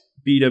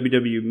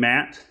BWW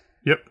Matt.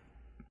 Yep.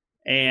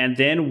 And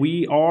then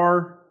we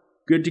are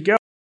good to go.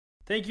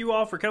 Thank you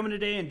all for coming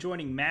today and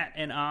joining Matt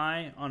and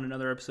I on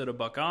another episode of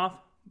Buck Off.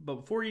 But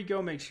before you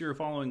go, make sure you're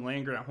following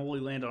Land Grant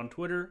Holy Land on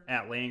Twitter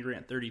at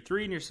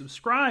LandGrant33, and you're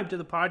subscribed to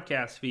the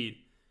podcast feed.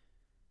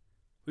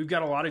 We've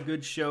got a lot of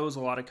good shows,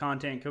 a lot of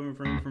content coming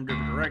from you from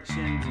different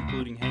directions,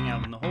 including Hang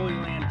Out in the Holy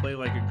Land, Play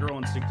Like a Girl,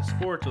 and Stick to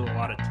Sports with a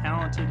lot of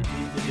talented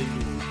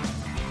individuals.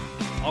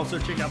 Also,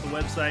 check out the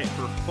website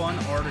for fun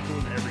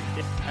articles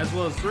every day, as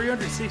well as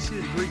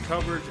 360-degree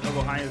coverage of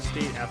Ohio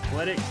State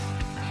athletics.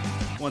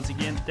 Once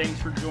again,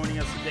 thanks for joining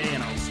us today,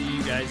 and I'll see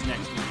you guys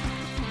next week.